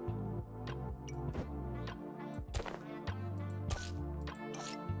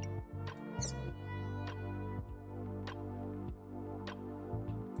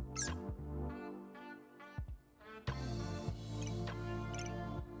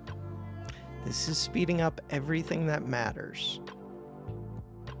 This is speeding up everything that matters.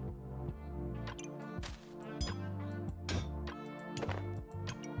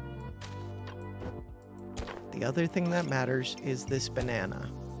 The other thing that matters is this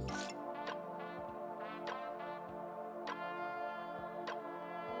banana.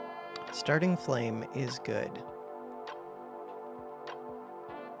 Starting flame is good.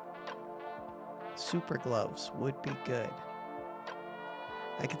 Super gloves would be good.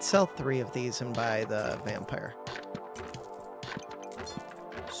 I could sell 3 of these and buy the vampire.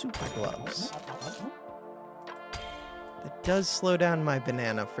 Super gloves. That does slow down my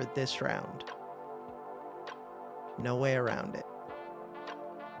banana for this round. No way around it.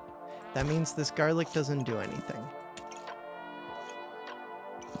 That means this garlic doesn't do anything.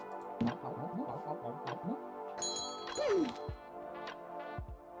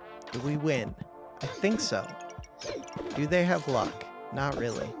 Do we win? I think so. Do they have luck? Not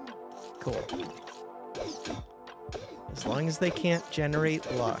really. Cool. As long as they can't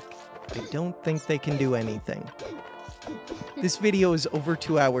generate luck, I don't think they can do anything. This video is over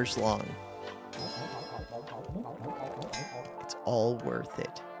 2 hours long. It's all worth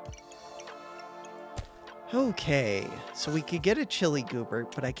it. Okay, so we could get a chili goober,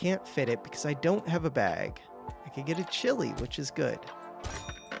 but I can't fit it because I don't have a bag. I could get a chili, which is good.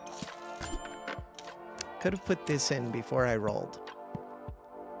 Could have put this in before I rolled.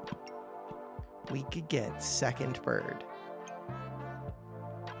 We could get second bird.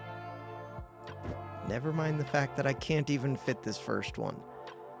 Never mind the fact that I can't even fit this first one.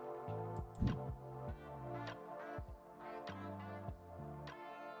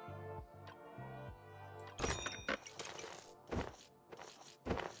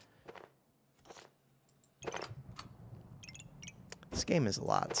 This game is a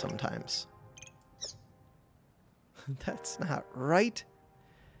lot sometimes. That's not right.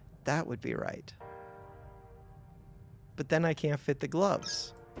 That would be right. But then I can't fit the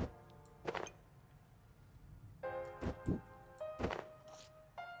gloves.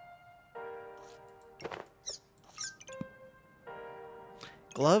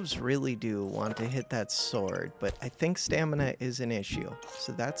 Gloves really do want to hit that sword, but I think stamina is an issue.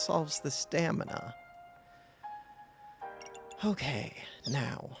 So that solves the stamina. Okay,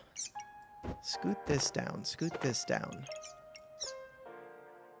 now. Scoot this down, scoot this down.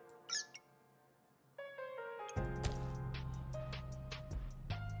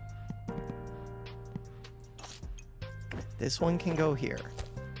 This one can go here.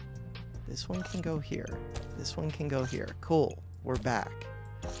 This one can go here. This one can go here. Cool, we're back.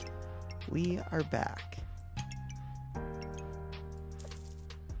 We are back.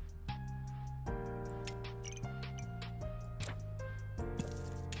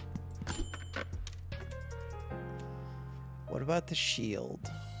 What about the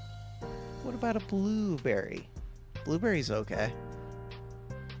shield? What about a blueberry? Blueberry's okay.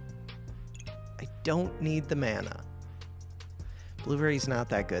 I don't need the mana. Blueberry's not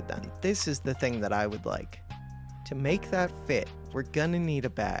that good then. This is the thing that I would like. To make that fit, we're gonna need a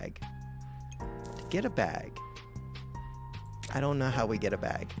bag. To get a bag, I don't know how we get a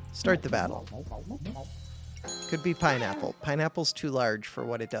bag. Start the battle. Could be pineapple. Pineapple's too large for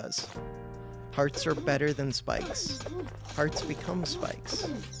what it does. Hearts are better than spikes. Hearts become spikes.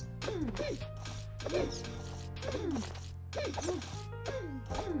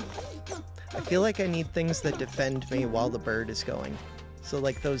 I feel like I need things that defend me while the bird is going. So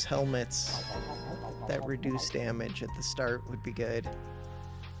like those helmets that reduce damage at the start would be good.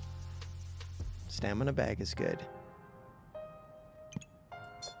 Stamina bag is good.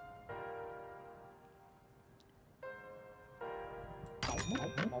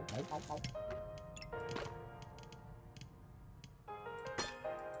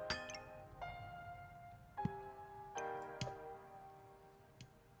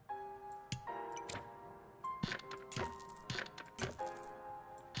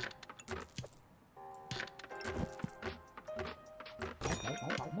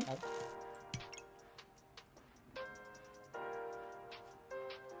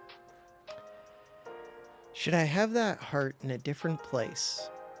 Should I have that heart in a different place?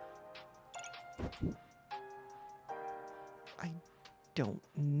 I don't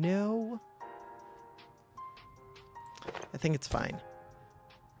know. I think it's fine.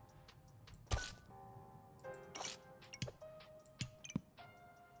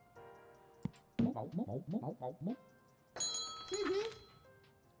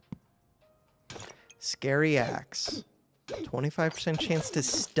 Scary axe. 25% chance to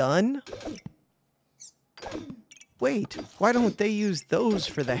stun? Wait, why don't they use those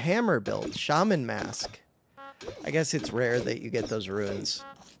for the hammer build? Shaman mask. I guess it's rare that you get those runes.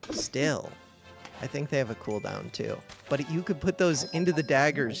 Still, I think they have a cooldown too. But you could put those into the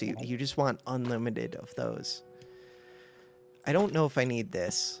daggers. You just want unlimited of those. I don't know if I need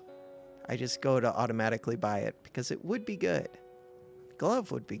this. I just go to automatically buy it because it would be good.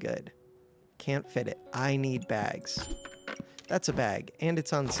 Glove would be good. Can't fit it. I need bags. That's a bag, and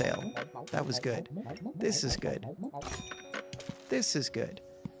it's on sale. That was good. This is good. This is good.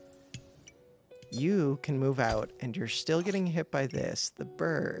 You can move out, and you're still getting hit by this. The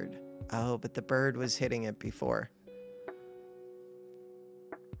bird. Oh, but the bird was hitting it before.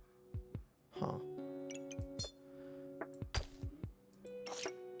 Huh.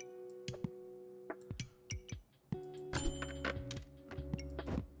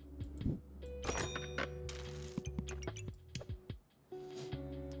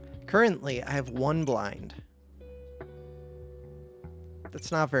 Currently, I have 1 blind.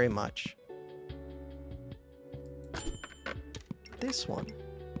 That's not very much. This one.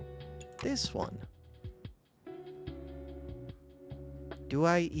 This one. Do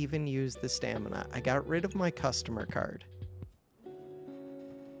I even use the stamina? I got rid of my customer card.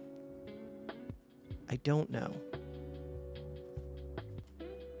 I don't know.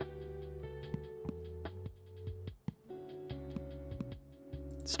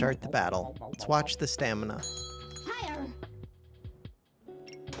 Start the battle. Let's watch the stamina. Fire!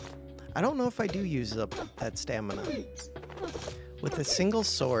 I don't know if I do use up that stamina. With a single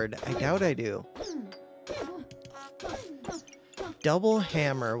sword, I doubt I do. Double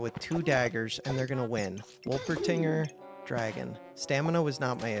hammer with 2 daggers, and they're gonna win. Wolpertinger, dragon. Stamina was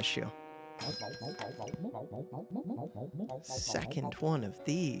not my issue. Second one of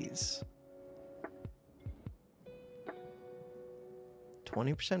these.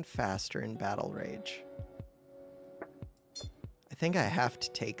 20% faster in battle rage. I think I have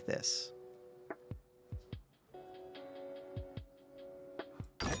to take this.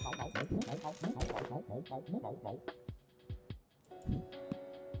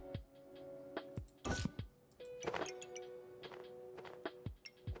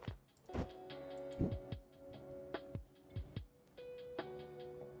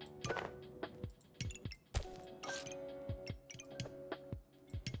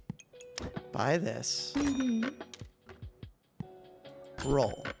 Buy this.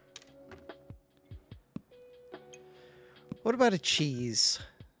 Roll. What about a cheese?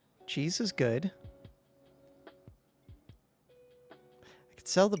 Cheese is good. I could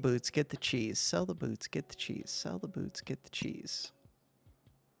sell the boots, get the cheese. Sell the boots, get the cheese. Sell the boots, get the cheese.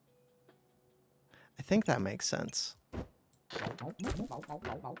 I think that makes sense.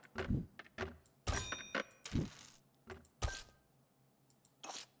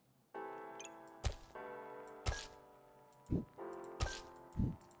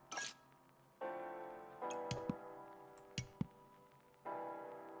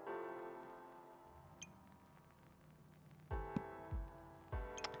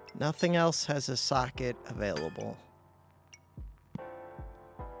 Nothing else has a socket available.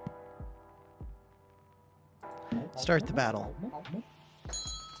 Start the battle.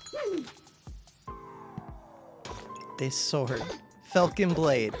 This sword. Falcon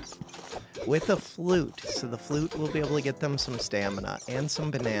blade. With a flute. So the flute will be able to get them some stamina and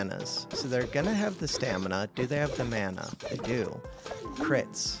some bananas. So they're gonna have the stamina. Do they have the mana? They do.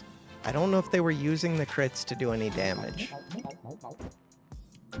 Crits. I don't know if they were using the crits to do any damage.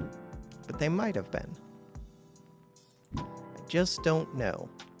 But they might have been. I just don't know.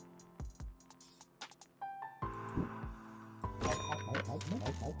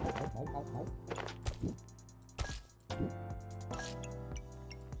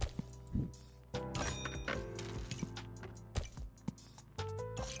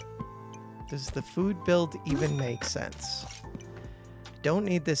 Does the food build even make sense? Don't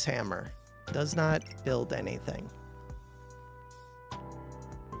need this hammer. Does not build anything.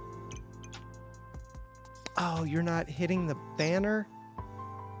 Oh, you're not hitting the banner?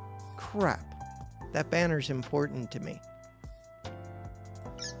 Crap. That banner's important to me.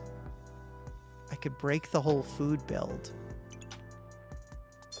 I could break the whole food build.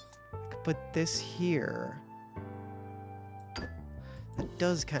 I could put this here. That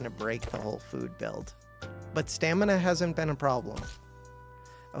does kind of break the whole food build. But stamina hasn't been a problem.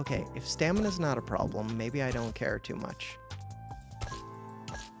 Okay, if stamina's not a problem, maybe I don't care too much.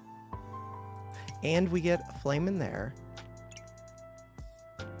 And we get a flame in there.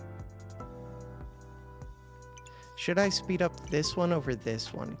 Should I speed up this one over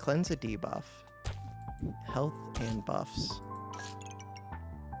this one? Cleanse a debuff. Health and buffs.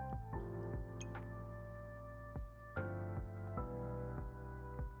 I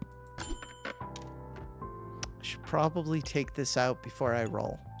should probably take this out before I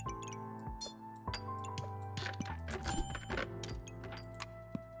roll.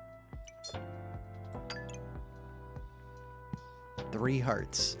 The 3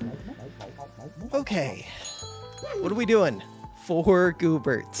 hearts. Okay. What are we doing? 4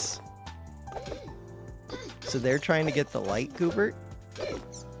 gooberts. So they're trying to get the light goobert?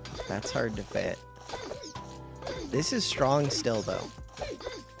 That's hard to fit. This is strong still, though.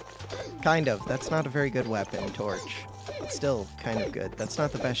 Kind of. That's not a very good weapon, torch. It's still kind of good. That's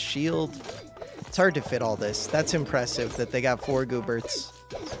not the best shield. It's hard to fit all this. That's impressive that they got 4 gooberts.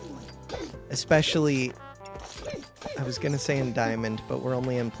 Especially, I was going to say in diamond, but we're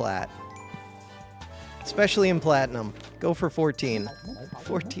only in plat. Especially in platinum. Go for 14.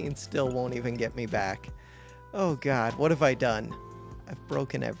 14 still won't even get me back. Oh god, what have I done? I've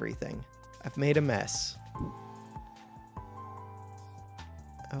broken everything. I've made a mess.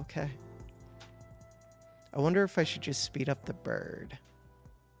 Okay. I wonder if I should just speed up the bird.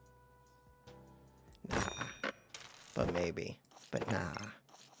 Nah. But maybe. But nah.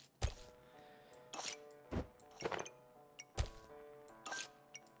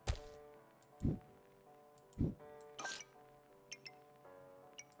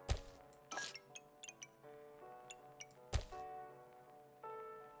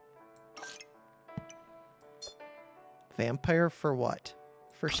 Vampire for what?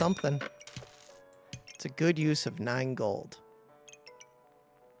 For something. It's a good use of 9 gold.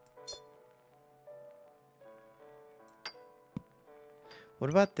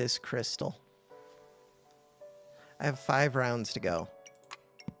 What about this crystal? I have 5 rounds to go.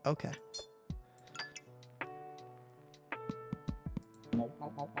 Okay.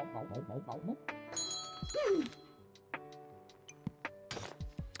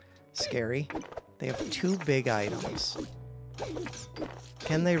 Scary. They have 2 big items.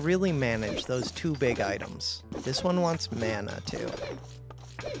 Can they really manage those 2 big items? This one wants mana, too.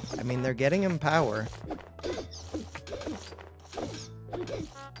 I mean, they're getting him power.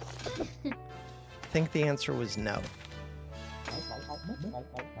 I think the answer was no.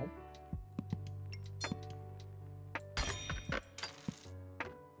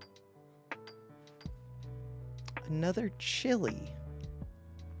 Another chili.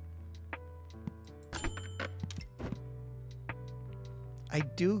 I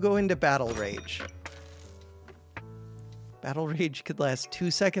do go into Battle Rage. Battle Rage could last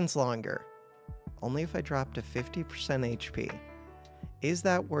 2 seconds longer. Only if I drop to 50% HP. Is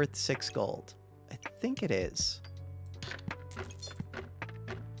that worth 6 gold? I think it is.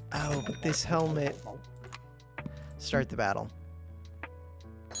 Oh, but this helmet... Start the battle.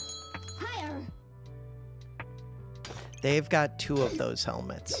 Fire. They've got 2 of those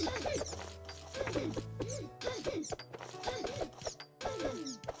helmets.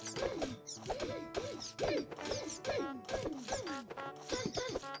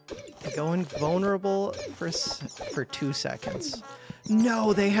 Go invulnerable for 2 seconds.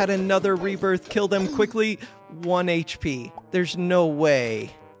 No, they had another rebirth. Kill them quickly. 1 HP. There's no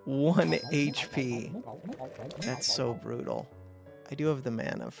way. 1 HP. That's so brutal. I do have the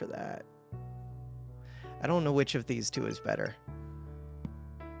mana for that. I don't know which of these 2 is better.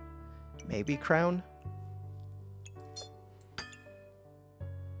 Maybe crown?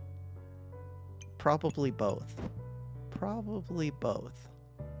 Probably both. Probably both.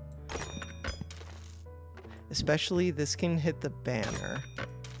 Especially this can hit the banner.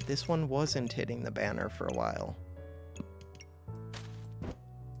 This one wasn't hitting the banner for a while.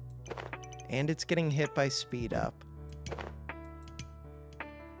 And it's getting hit by speed up.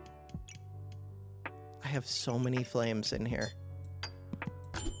 I have so many flames in here.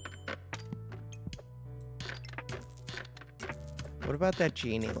 What about that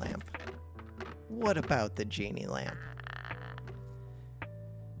genie lamp? What about the genie lamp?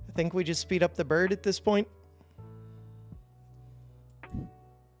 I think we just speed up the bird at this point.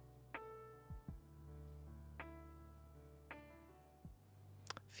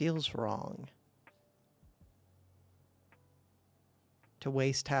 Feels wrong to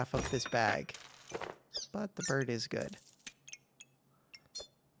waste half of this bag, but the bird is good.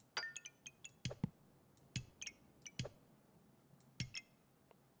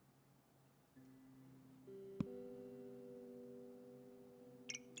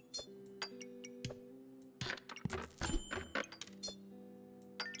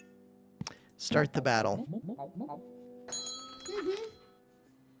 Start the battle.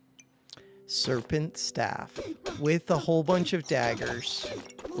 Serpent staff with a whole bunch of daggers.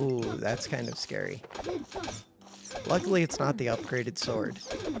 Ooh, that's kind of scary. Luckily, it's not the upgraded sword.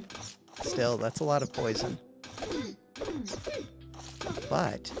 Still, that's a lot of poison.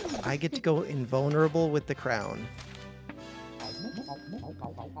 But I get to go invulnerable with the crown.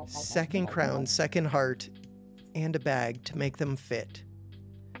 Second crown, second heart, and a bag to make them fit.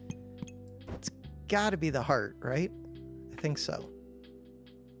 It's gotta be the heart, right? I think so.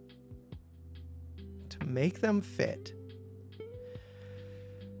 make them fit.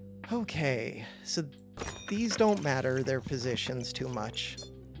 Okay, so these don't matter, their positions too much.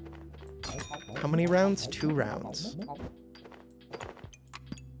 How many rounds? 2 rounds.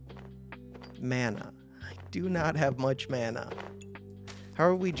 Mana. I do not have much mana. How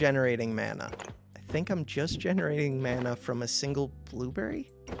are we generating mana? I think I'm just generating mana from a single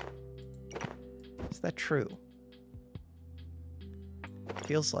blueberry? Is that true?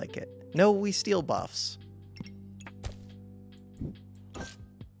 Feels like it. No, we steal buffs.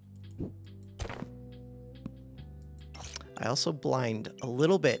 I also blind a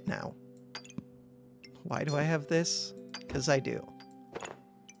little bit now. Why do I have this? Because I do.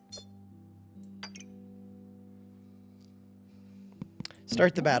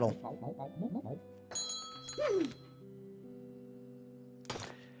 Start the battle.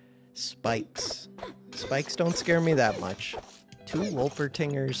 Spikes. Spikes don't scare me that much. 2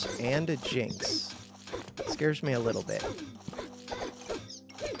 Wolpertingers and a Jinx. Scares me a little bit.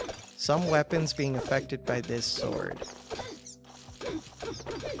 Some weapons being affected by this sword.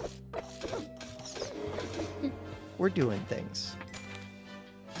 We're doing things.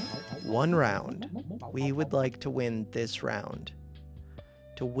 1 round. We would like to win this round.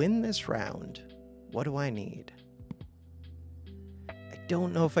 To win this round, what do I need? I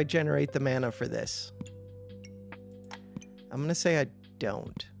don't know if I generate the mana for this. I'm going to say I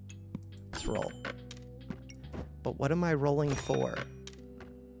don't. Let's roll. But what am I rolling for?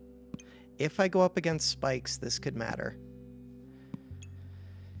 If I go up against spikes, this could matter.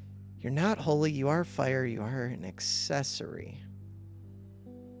 You're not holy, you are fire, you are an accessory.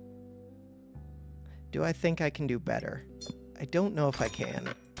 Do I think I can do better? I don't know if I can.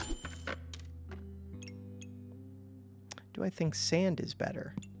 Do I think sand is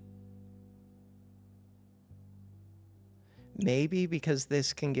better? Maybe because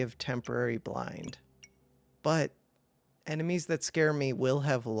this can give temporary blind. But enemies that scare me will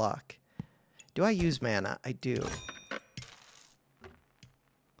have luck. Do I use mana? I do.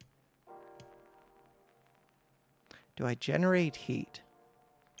 Do I generate heat?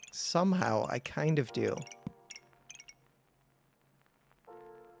 Somehow, I kind of do.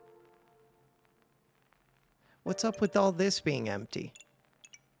 What's up with all this being empty?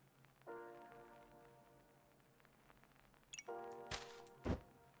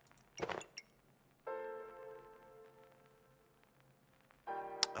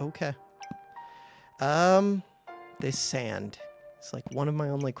 Okay. This sand. It's like one of my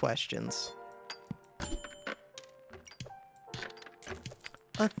only questions.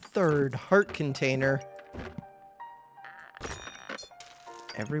 A 3rd heart container.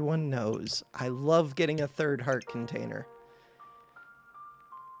 Everyone knows I love getting a 3rd heart container.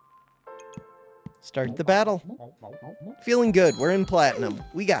 Start the battle. Feeling good. We're in platinum.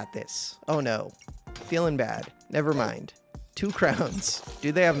 We got this. Oh no. Feeling bad. Never mind. 2 crowns.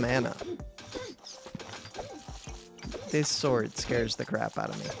 Do they have mana? This sword scares the crap out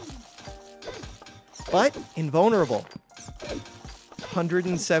of me. But invulnerable.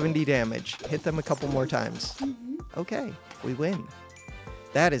 170 damage. Hit them a couple more times. Okay, we win.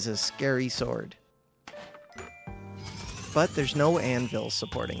 That is a scary sword. But there's no anvil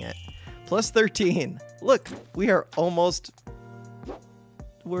supporting it. Plus 13. Look, we are almost...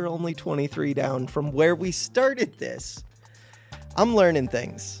 We're only 23 down from where we started this. I'm learning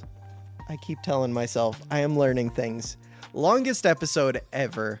things. I keep telling myself I am learning things. Longest episode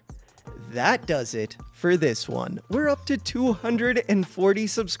ever. That does it for this one. We're up to 240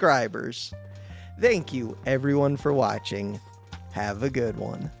 subscribers. Thank you everyone for watching. Have a good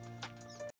one.